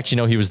 I didn't actually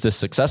know he was this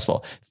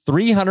successful.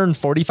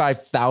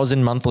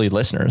 345,000 monthly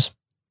listeners.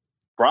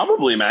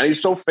 Probably, man.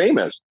 He's so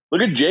famous.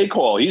 Look at J.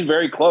 Cole. He's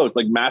very close.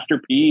 Like Master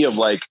P of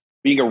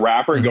being a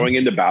rapper and going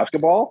into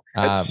basketball.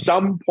 At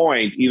some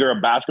point, either a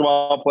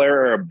basketball player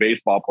or a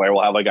baseball player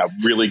will have like a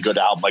really good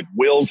album, like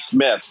Will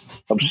Smith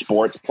of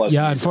sports. Plus,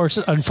 yeah,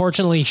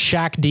 unfortunately,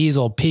 Shaq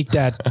Diesel peaked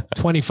at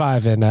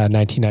 25 in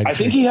 1993. I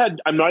think he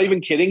had, I'm not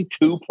even kidding,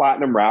 2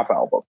 platinum rap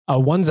albums.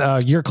 One's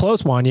you're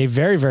close, Wanye,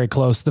 very, very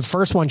close. The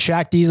first one,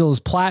 Shaq Diesel, is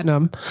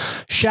platinum.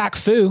 Shaq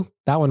Fu,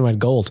 that one went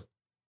gold.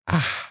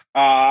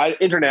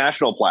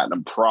 International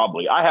platinum,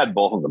 probably. I had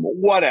both of them.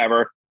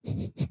 Whatever.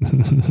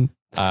 Dame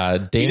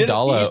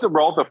Dollar. He used to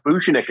roll the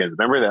Fushnikas.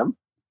 Remember them?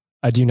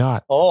 I do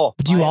not. Oh,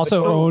 but do you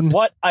also own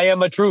what? I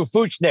am a true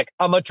Fushnik.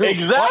 I'm a true.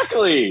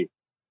 Exactly.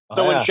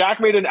 So when Shaq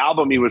made an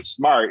album, he was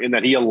smart in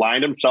that he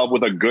aligned himself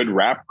with a good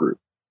rap group.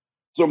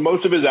 So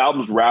most of his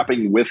albums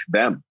rapping with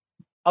them.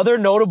 Other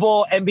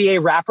notable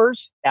NBA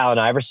rappers: Allen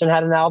Iverson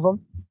had an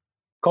album.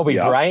 Kobe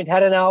Bryant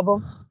had an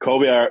album.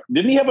 Kobe,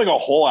 didn't he have like a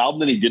whole album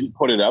that he didn't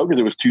put it out because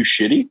it was too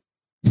shitty?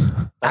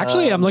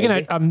 Actually, I'm looking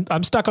at,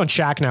 I'm stuck on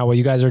Shaq now while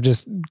you guys are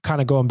just kind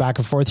of going back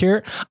and forth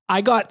here.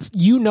 I got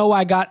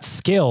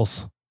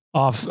Skills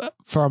off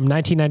from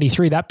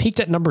 1993. That peaked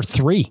at number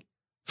 3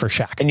 for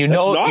Shaq. And you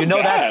know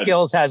that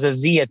Skills has a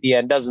Z at the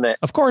end, doesn't it?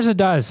 Of course it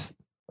does.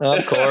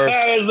 Of course.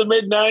 It was the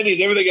mid-90s.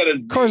 Everything got a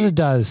Z. Of course it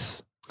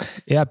does.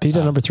 Yeah, peaked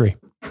at number 3.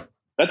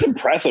 That's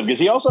impressive because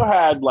he also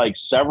had like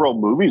several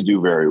movies do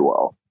very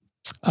well.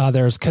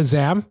 There's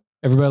Kazam.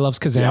 Everybody loves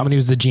Kazam when he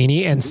was the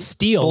genie, and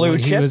Steel Blue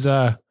when Chips. he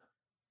was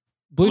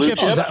Blue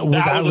Chips was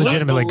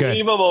legitimately good.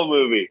 Unbelievable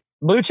movie.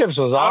 Blue Chips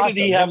was awesome. How did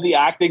he have the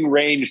acting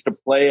range to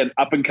play an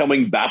up and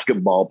coming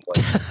basketball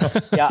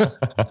player? Yeah,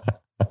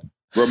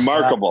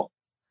 remarkable.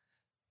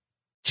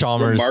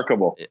 Chalmers,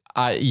 remarkable.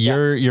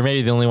 You're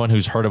maybe the only one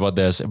who's heard about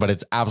this, but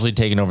it's absolutely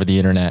taken over the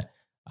internet.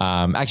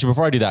 Actually,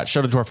 before I do that,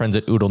 shout out to our friends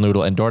at Oodle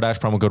Noodle and DoorDash.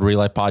 Promo code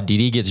RealLifePod.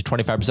 DD gets you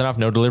 25% off,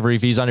 no delivery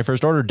fees on your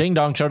first order. Ding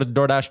dong. Shout out to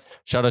DoorDash.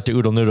 Shout out to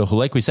Oodle Noodle, who,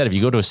 like we said, if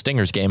you go to a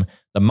Stingers game,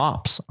 the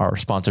Mops are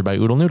sponsored by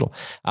Oodle Noodle.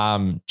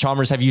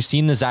 Chalmers, have you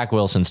seen the Zach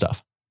Wilson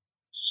stuff?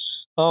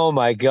 Oh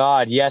my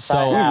God. Yes.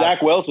 So, who's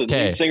Zach Wilson,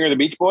 lead singer of the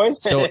Beach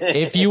Boys? So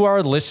if you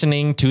are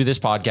listening to this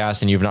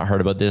podcast and you've not heard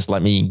about this,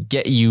 let me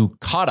get you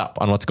caught up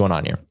on what's going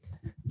on here.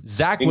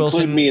 Zach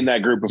Wilson. Include me in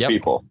that group of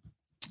people.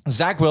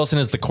 Zach Wilson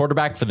is the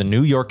quarterback for the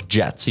New York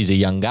Jets. He's a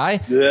young guy.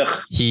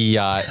 Ugh. He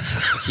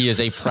is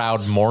a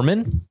proud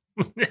Mormon.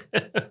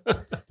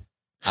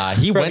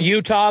 He From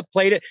Utah,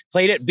 played at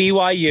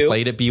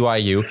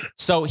BYU.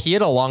 So he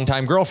had a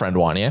longtime girlfriend,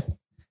 Wanya,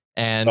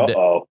 and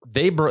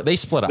they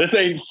split up. This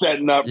ain't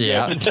setting up.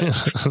 Yeah.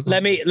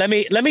 Let me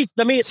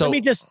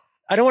just.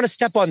 I don't want to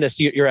step on this,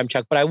 your M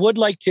Chuck, but I would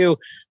like to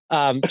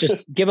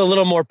just give a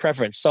little more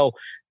preference. So.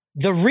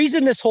 The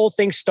reason this whole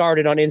thing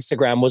started on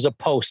Instagram was a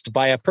post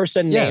by a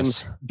person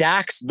named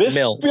Dax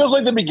Milne. Feels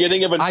like the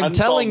beginning of an I'm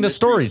telling the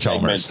story,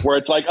 Chalmers, where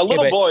it's like a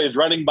little boy is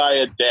running by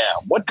a dam.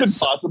 What could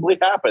possibly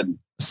happen?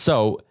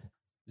 So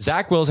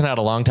Zach Wilson had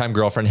a longtime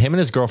girlfriend. Him and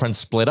his girlfriend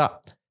split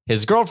up.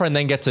 His girlfriend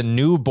then gets a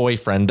new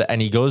boyfriend,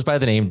 and he goes by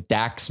the name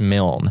Dax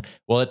Milne.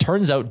 Well, it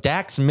turns out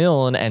Dax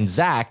Milne and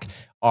Zach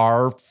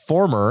are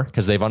former,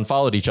 because they've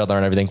unfollowed each other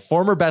and everything,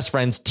 former best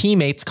friends,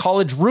 teammates,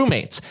 college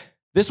roommates.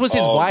 This was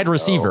his wide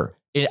receiver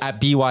at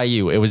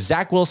BYU. It was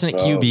Zach Wilson at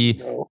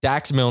QB,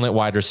 Dax Milne at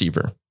wide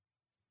receiver.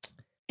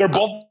 They're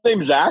both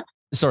named Zach?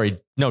 Sorry,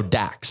 no,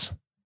 Dax.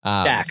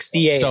 Dax,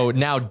 D-A-X. So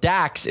now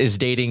Dax is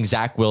dating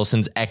Zach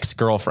Wilson's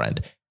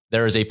ex-girlfriend.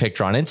 There is a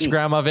picture on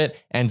Instagram of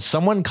it, and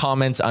someone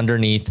comments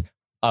underneath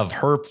of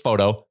her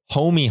photo,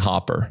 homie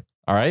hopper.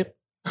 All right.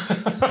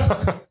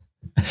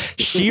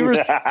 She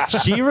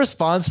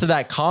responds to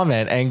that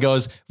comment and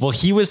goes, well,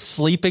 he was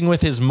sleeping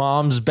with his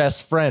mom's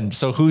best friend.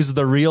 So who's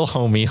the real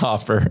homie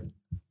hopper?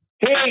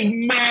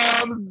 His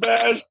mom's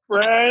best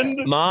friend.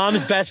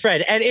 Mom's best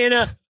friend. And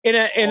in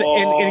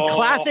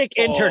classic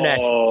internet,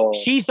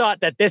 she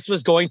thought that this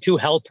was going to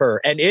help her,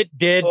 and it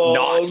did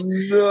not.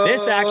 No.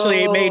 This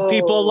actually made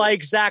people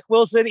like Zach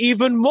Wilson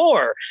even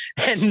more.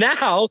 And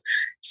now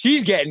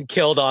she's getting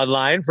killed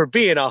online for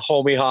being a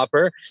homie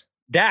hopper.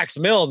 Dax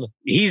Milne,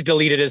 he's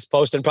deleted his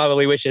post and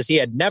probably wishes he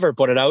had never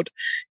put it out.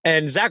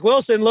 And Zach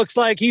Wilson looks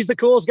like he's the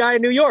coolest guy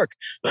in New York.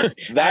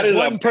 That is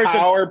one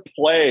power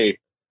play.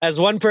 As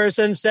one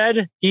person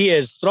said, he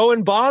is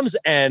throwing bombs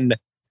and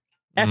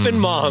effing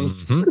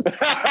moms. And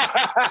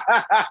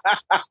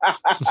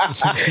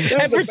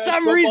for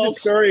some reason,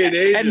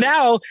 and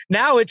now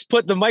it's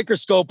put the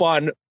microscope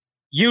on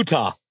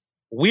Utah.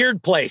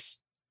 Weird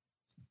place.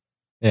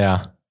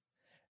 Yeah.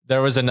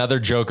 There was another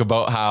joke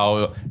about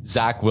how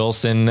Zach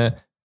Wilson,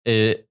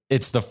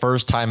 it's the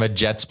first time a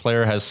Jets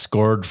player has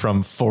scored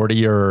from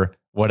 40 or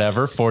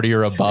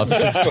above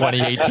since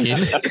 2018.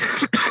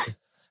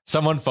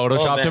 Someone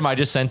photoshopped him. I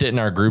just sent it in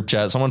our group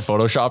chat. Someone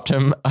photoshopped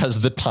him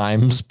as the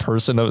time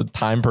person of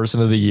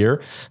the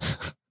year.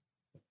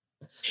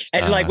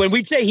 And like when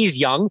we'd say he's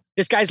young,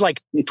 this guy's like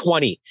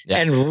 20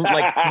 and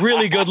like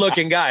really good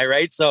looking guy,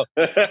 right? So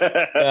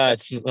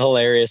it's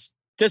hilarious.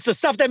 Just the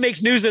stuff that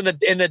makes news in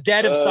the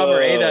dead of summer,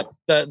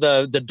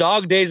 the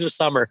dog days of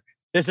summer.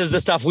 This is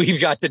the stuff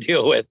we've got to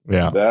deal with.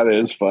 Yeah, that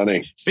is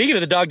funny. Speaking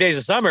of the dog days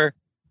of summer,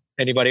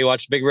 anybody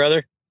watch Big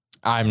Brother?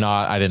 I'm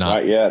not. I did not.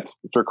 Not yet.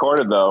 It's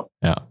recorded though.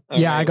 Yeah.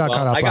 Okay, I got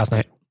caught up last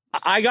night.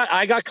 I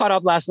got caught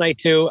up last night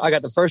too. I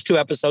got the first 2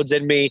 episodes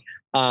in me.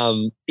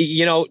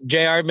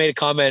 JR made a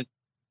comment,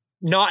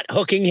 not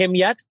hooking him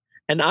yet.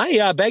 And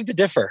I beg to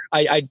differ.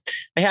 I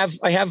have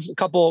a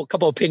couple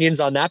opinions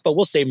on that, but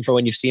we'll save them for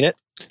when you've seen it.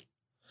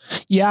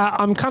 Yeah,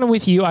 I'm kind of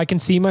with you. I can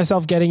see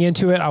myself getting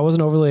into it. I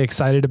wasn't overly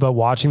excited about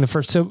watching the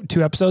first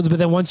two episodes, but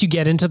then once you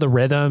get into the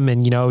rhythm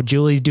and,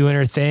 Julie's doing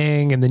her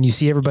thing and then you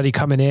see everybody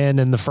coming in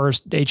and the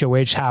first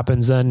HOH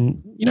happens,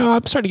 then,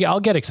 I'll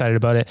get excited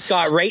about it.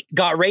 Got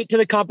right to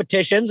the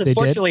competitions.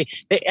 Unfortunately,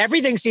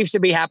 everything seems to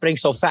be happening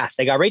so fast.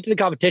 They got right to the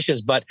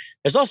competitions, but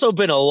there's also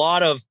been a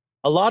lot of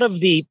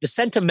the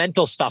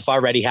sentimental stuff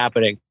already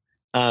happening.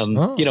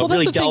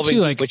 Really delving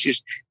deep, which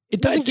is,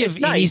 it doesn't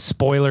give any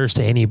spoilers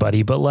to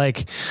anybody,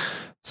 but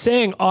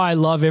saying, "Oh, I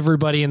love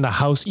everybody in the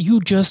house."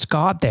 You just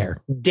got there.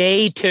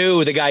 Day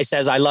 2, the guy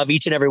says, "I love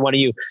each and every one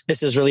of you.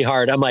 This is really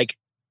hard." I'm like,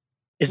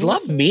 "Is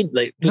love mean?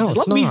 Does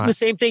love mean the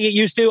same thing it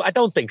used to?" I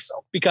don't think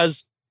so,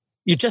 because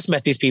you just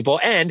met these people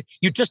and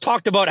you just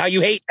talked about how you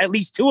hate at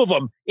least 2 of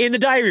them in the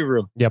diary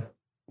room. Yep.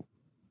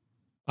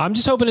 I'm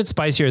just hoping it's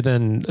spicier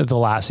than the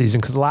last season,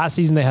 because the last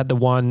season they had the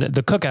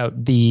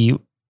cookout, the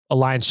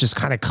alliance just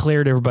kind of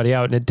cleared everybody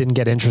out and it didn't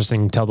get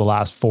interesting until the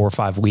last 4 or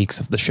 5 weeks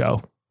of the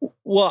show.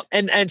 Well,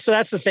 and so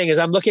that's the thing, is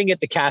I'm looking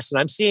at the cast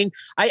and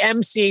I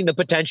am seeing the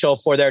potential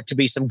for there to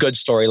be some good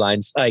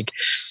storylines.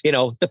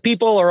 The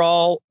people are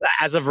all,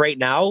 as of right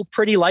now,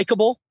 pretty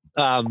likable.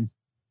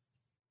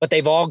 But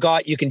they've all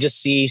got, you can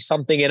just see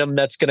something in them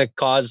that's going to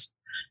cause,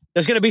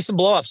 there's going to be some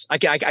blowups. I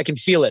can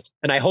feel it.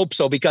 And I hope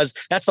so, because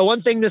that's the one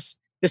thing this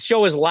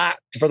show has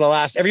lacked for the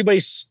last,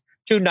 everybody's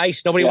too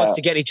nice. Nobody wants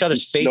to get in each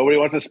other's faces. Nobody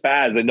wants to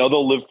spaz. They know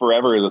they'll live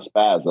forever in a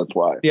spaz. That's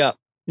why. Yeah.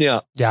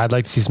 I'd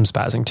like to see some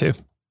spazzing too.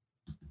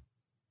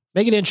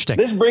 Make it interesting.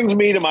 This brings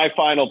me to my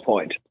final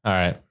point. All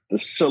right. The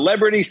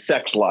celebrity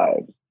sex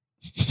lives.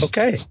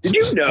 Okay. Did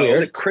you know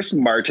that Chris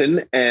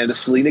Martin and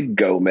Selena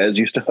Gomez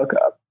used to hook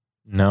up?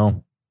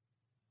 No.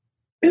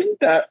 Isn't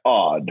that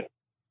odd?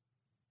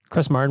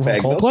 Chris Martin from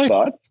Coldplay?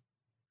 Thoughts?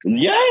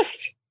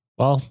 Yes.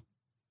 Well,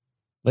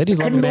 ladies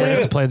love a man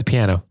who can play the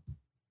piano.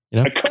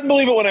 I couldn't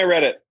believe it when I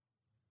read it.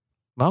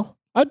 Well,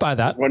 I'd buy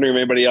that. I was wondering if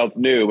anybody else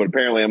knew, but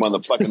apparently I'm on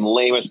the fucking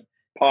lamest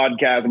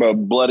podcast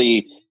about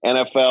bloody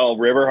NFL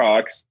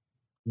Riverhawks.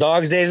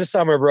 Dogs Days of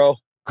Summer, bro.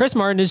 Chris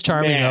Martin is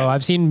charming, though.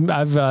 I've seen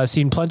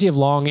plenty of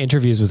long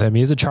interviews with him.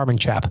 He's a charming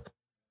chap.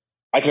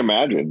 I can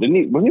imagine.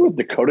 Wasn't he with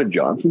Dakota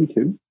Johnson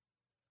too?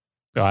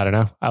 Oh, I don't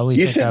know.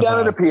 You sit down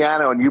at a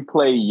piano and you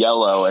play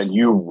Yellow and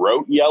you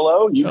wrote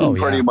Yellow. You can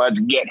pretty much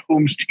get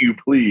whomst you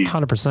please.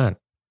 100%.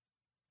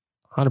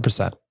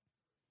 100%.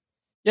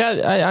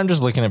 Yeah, I'm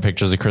just looking at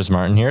pictures of Chris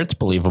Martin here. It's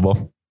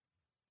believable.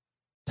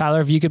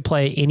 Tyler, if you could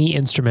play any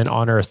instrument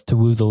on earth to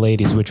woo the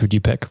ladies, which would you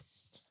pick?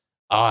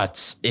 Oh,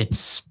 it's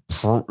as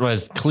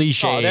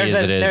cliche as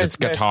it is. It's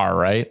guitar,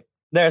 right?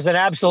 There's an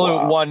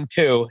absolute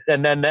 1-2,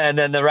 and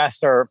then the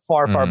rest are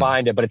far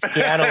behind it. But it's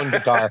piano and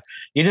guitar.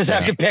 You just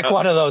have to pick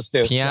one of those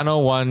 2. Piano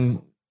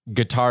 1,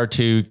 guitar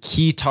 2,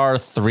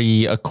 keytar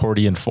 3,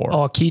 accordion 4.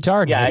 Oh,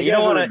 keytar. Yeah, you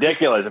know what?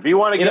 Ridiculous. If you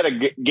want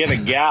to get a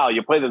gal,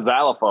 you play the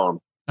xylophone.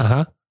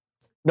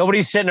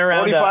 Nobody's sitting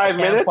around a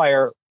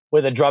campfire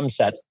with a drum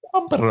set.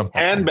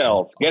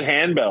 Handbells. Get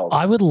handbells.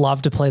 I would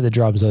love to play the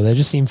drums, though. They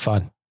just seem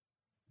fun.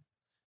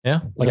 Yeah.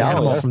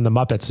 Animal from the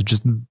Muppets would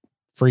just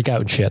freak out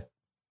and shit.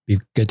 Be a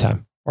good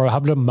time. Or how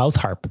about a mouth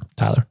harp,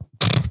 Tyler?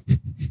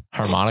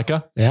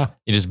 Harmonica? Yeah.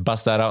 You just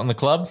bust that out in the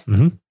club?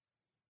 Mm-hmm.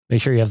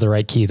 Make sure you have the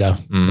right key, though.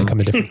 They come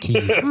in different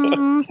keys.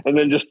 And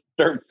then just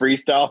start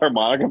freestyle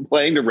harmonica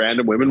playing to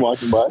random women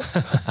walking by.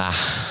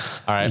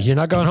 All right. You're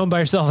not going home by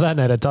yourself that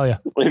night, I tell you.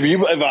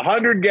 If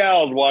 100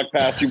 gals walk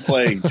past you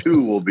playing,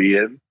 2 will be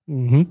in.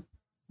 Mm-hmm.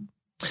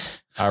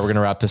 All right, we're going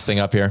to wrap this thing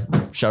up here.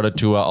 Shout out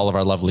to all of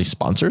our lovely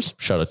sponsors.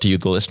 Shout out to you,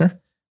 the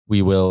listener.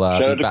 We will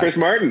shout out to Chris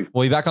Martin.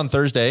 We'll be back on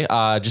Thursday.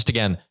 Just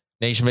again,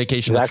 Nation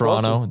Vacation to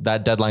Toronto. Wilson.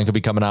 That deadline could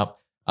be coming up.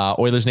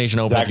 Oilers Nation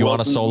Open. Zach if you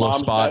Wilson's want a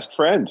solo spot,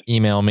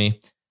 email me.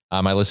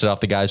 I listed off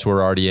the guys who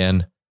are already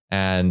in.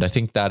 And I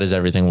think that is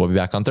everything. We'll be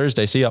back on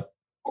Thursday. See ya.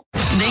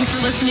 Thanks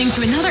for listening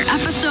to another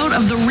episode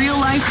of the Real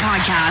Life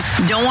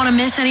Podcast. Don't want to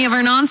miss any of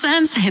our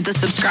nonsense? Hit the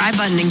subscribe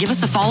button and give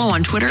us a follow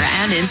on Twitter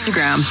and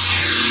Instagram.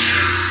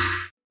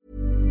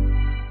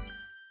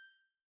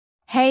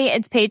 Hey,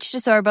 it's Paige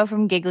DeSorbo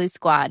from Giggly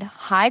Squad.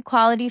 High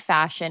quality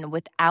fashion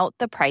without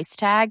the price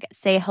tag.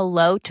 Say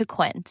hello to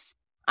Quince.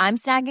 I'm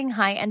snagging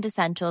high-end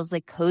essentials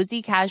like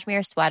cozy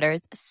cashmere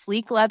sweaters,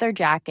 sleek leather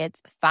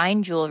jackets,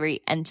 fine jewelry,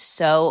 and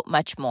so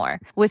much more.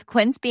 With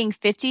Quince being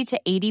 50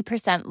 to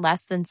 80%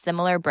 less than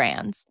similar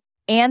brands.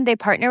 And they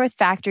partner with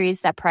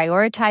factories that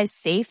prioritize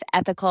safe,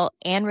 ethical,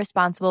 and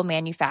responsible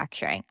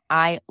manufacturing.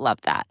 I love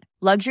that.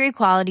 Luxury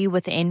quality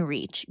within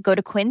reach. Go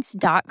to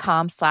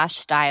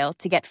quince.com/style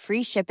to get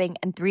free shipping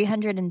and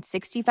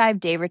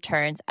 365-day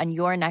returns on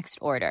your next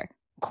order.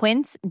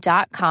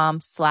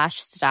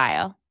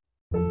 Quince.com/style.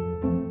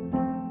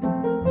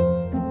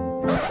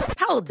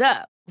 Hold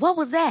up. What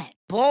was that?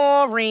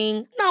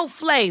 Boring. No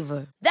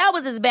flavor. That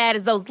was as bad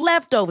as those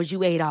leftovers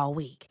you ate all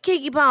week.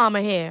 Keke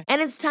Palmer here,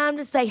 and it's time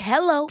to say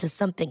hello to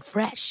something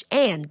fresh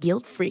and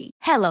guilt-free.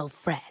 Hello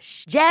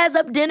Fresh. Jazz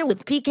up dinner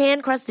with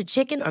pecan-crusted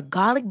chicken or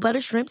garlic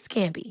butter shrimp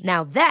scampi.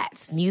 Now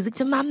that's music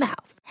to my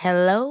mouth.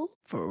 Hello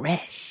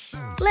Fresh.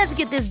 Let's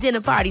get this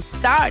dinner party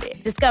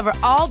started. Discover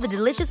all the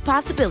delicious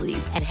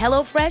possibilities at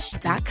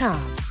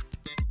HelloFresh.com.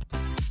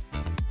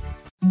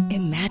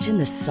 Imagine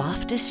the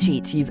softest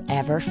sheets you've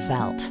ever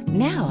felt.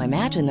 Now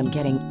imagine them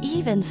getting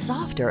even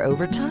softer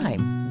over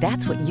time.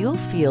 That's what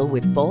you'll feel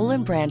with Boll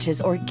 &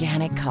 Branch's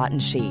organic cotton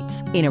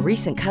sheets. In a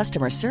recent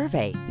customer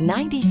survey,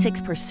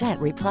 96%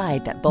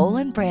 replied that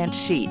Boll & Branch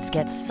sheets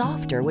get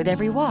softer with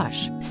every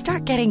wash.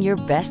 Start getting your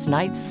best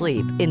night's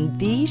sleep in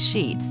these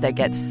sheets that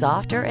get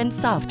softer and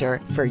softer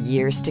for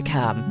years to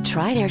come.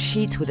 Try their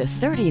sheets with a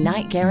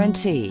 30-night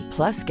guarantee.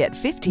 Plus, get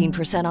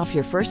 15% off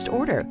your first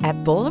order at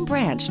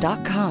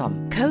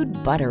bollandbranch.com. Code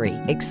BUTTERY.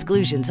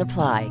 Exclusions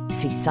apply.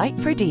 See site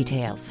for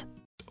details.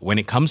 When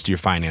it comes to your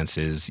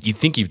finances, you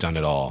think you've done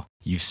it all.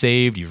 You've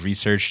saved, you've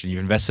researched, and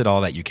you've invested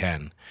all that you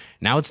can.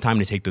 Now it's time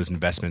to take those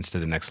investments to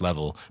the next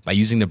level by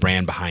using the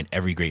brand behind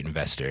every great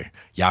investor,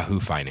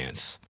 Yahoo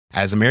Finance.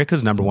 As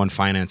America's #1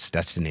 finance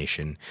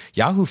destination,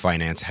 Yahoo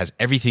Finance has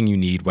everything you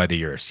need, whether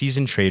you're a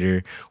seasoned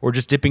trader or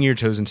just dipping your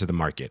toes into the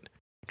market.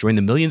 Join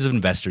the millions of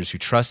investors who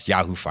trust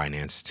Yahoo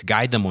Finance to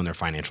guide them on their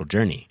financial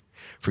journey.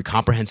 For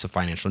comprehensive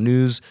financial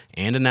news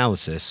and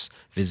analysis,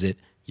 visit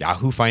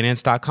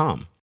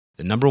yahoofinance.com,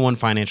 the #1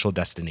 financial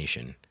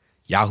destination,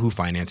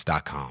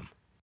 yahoofinance.com.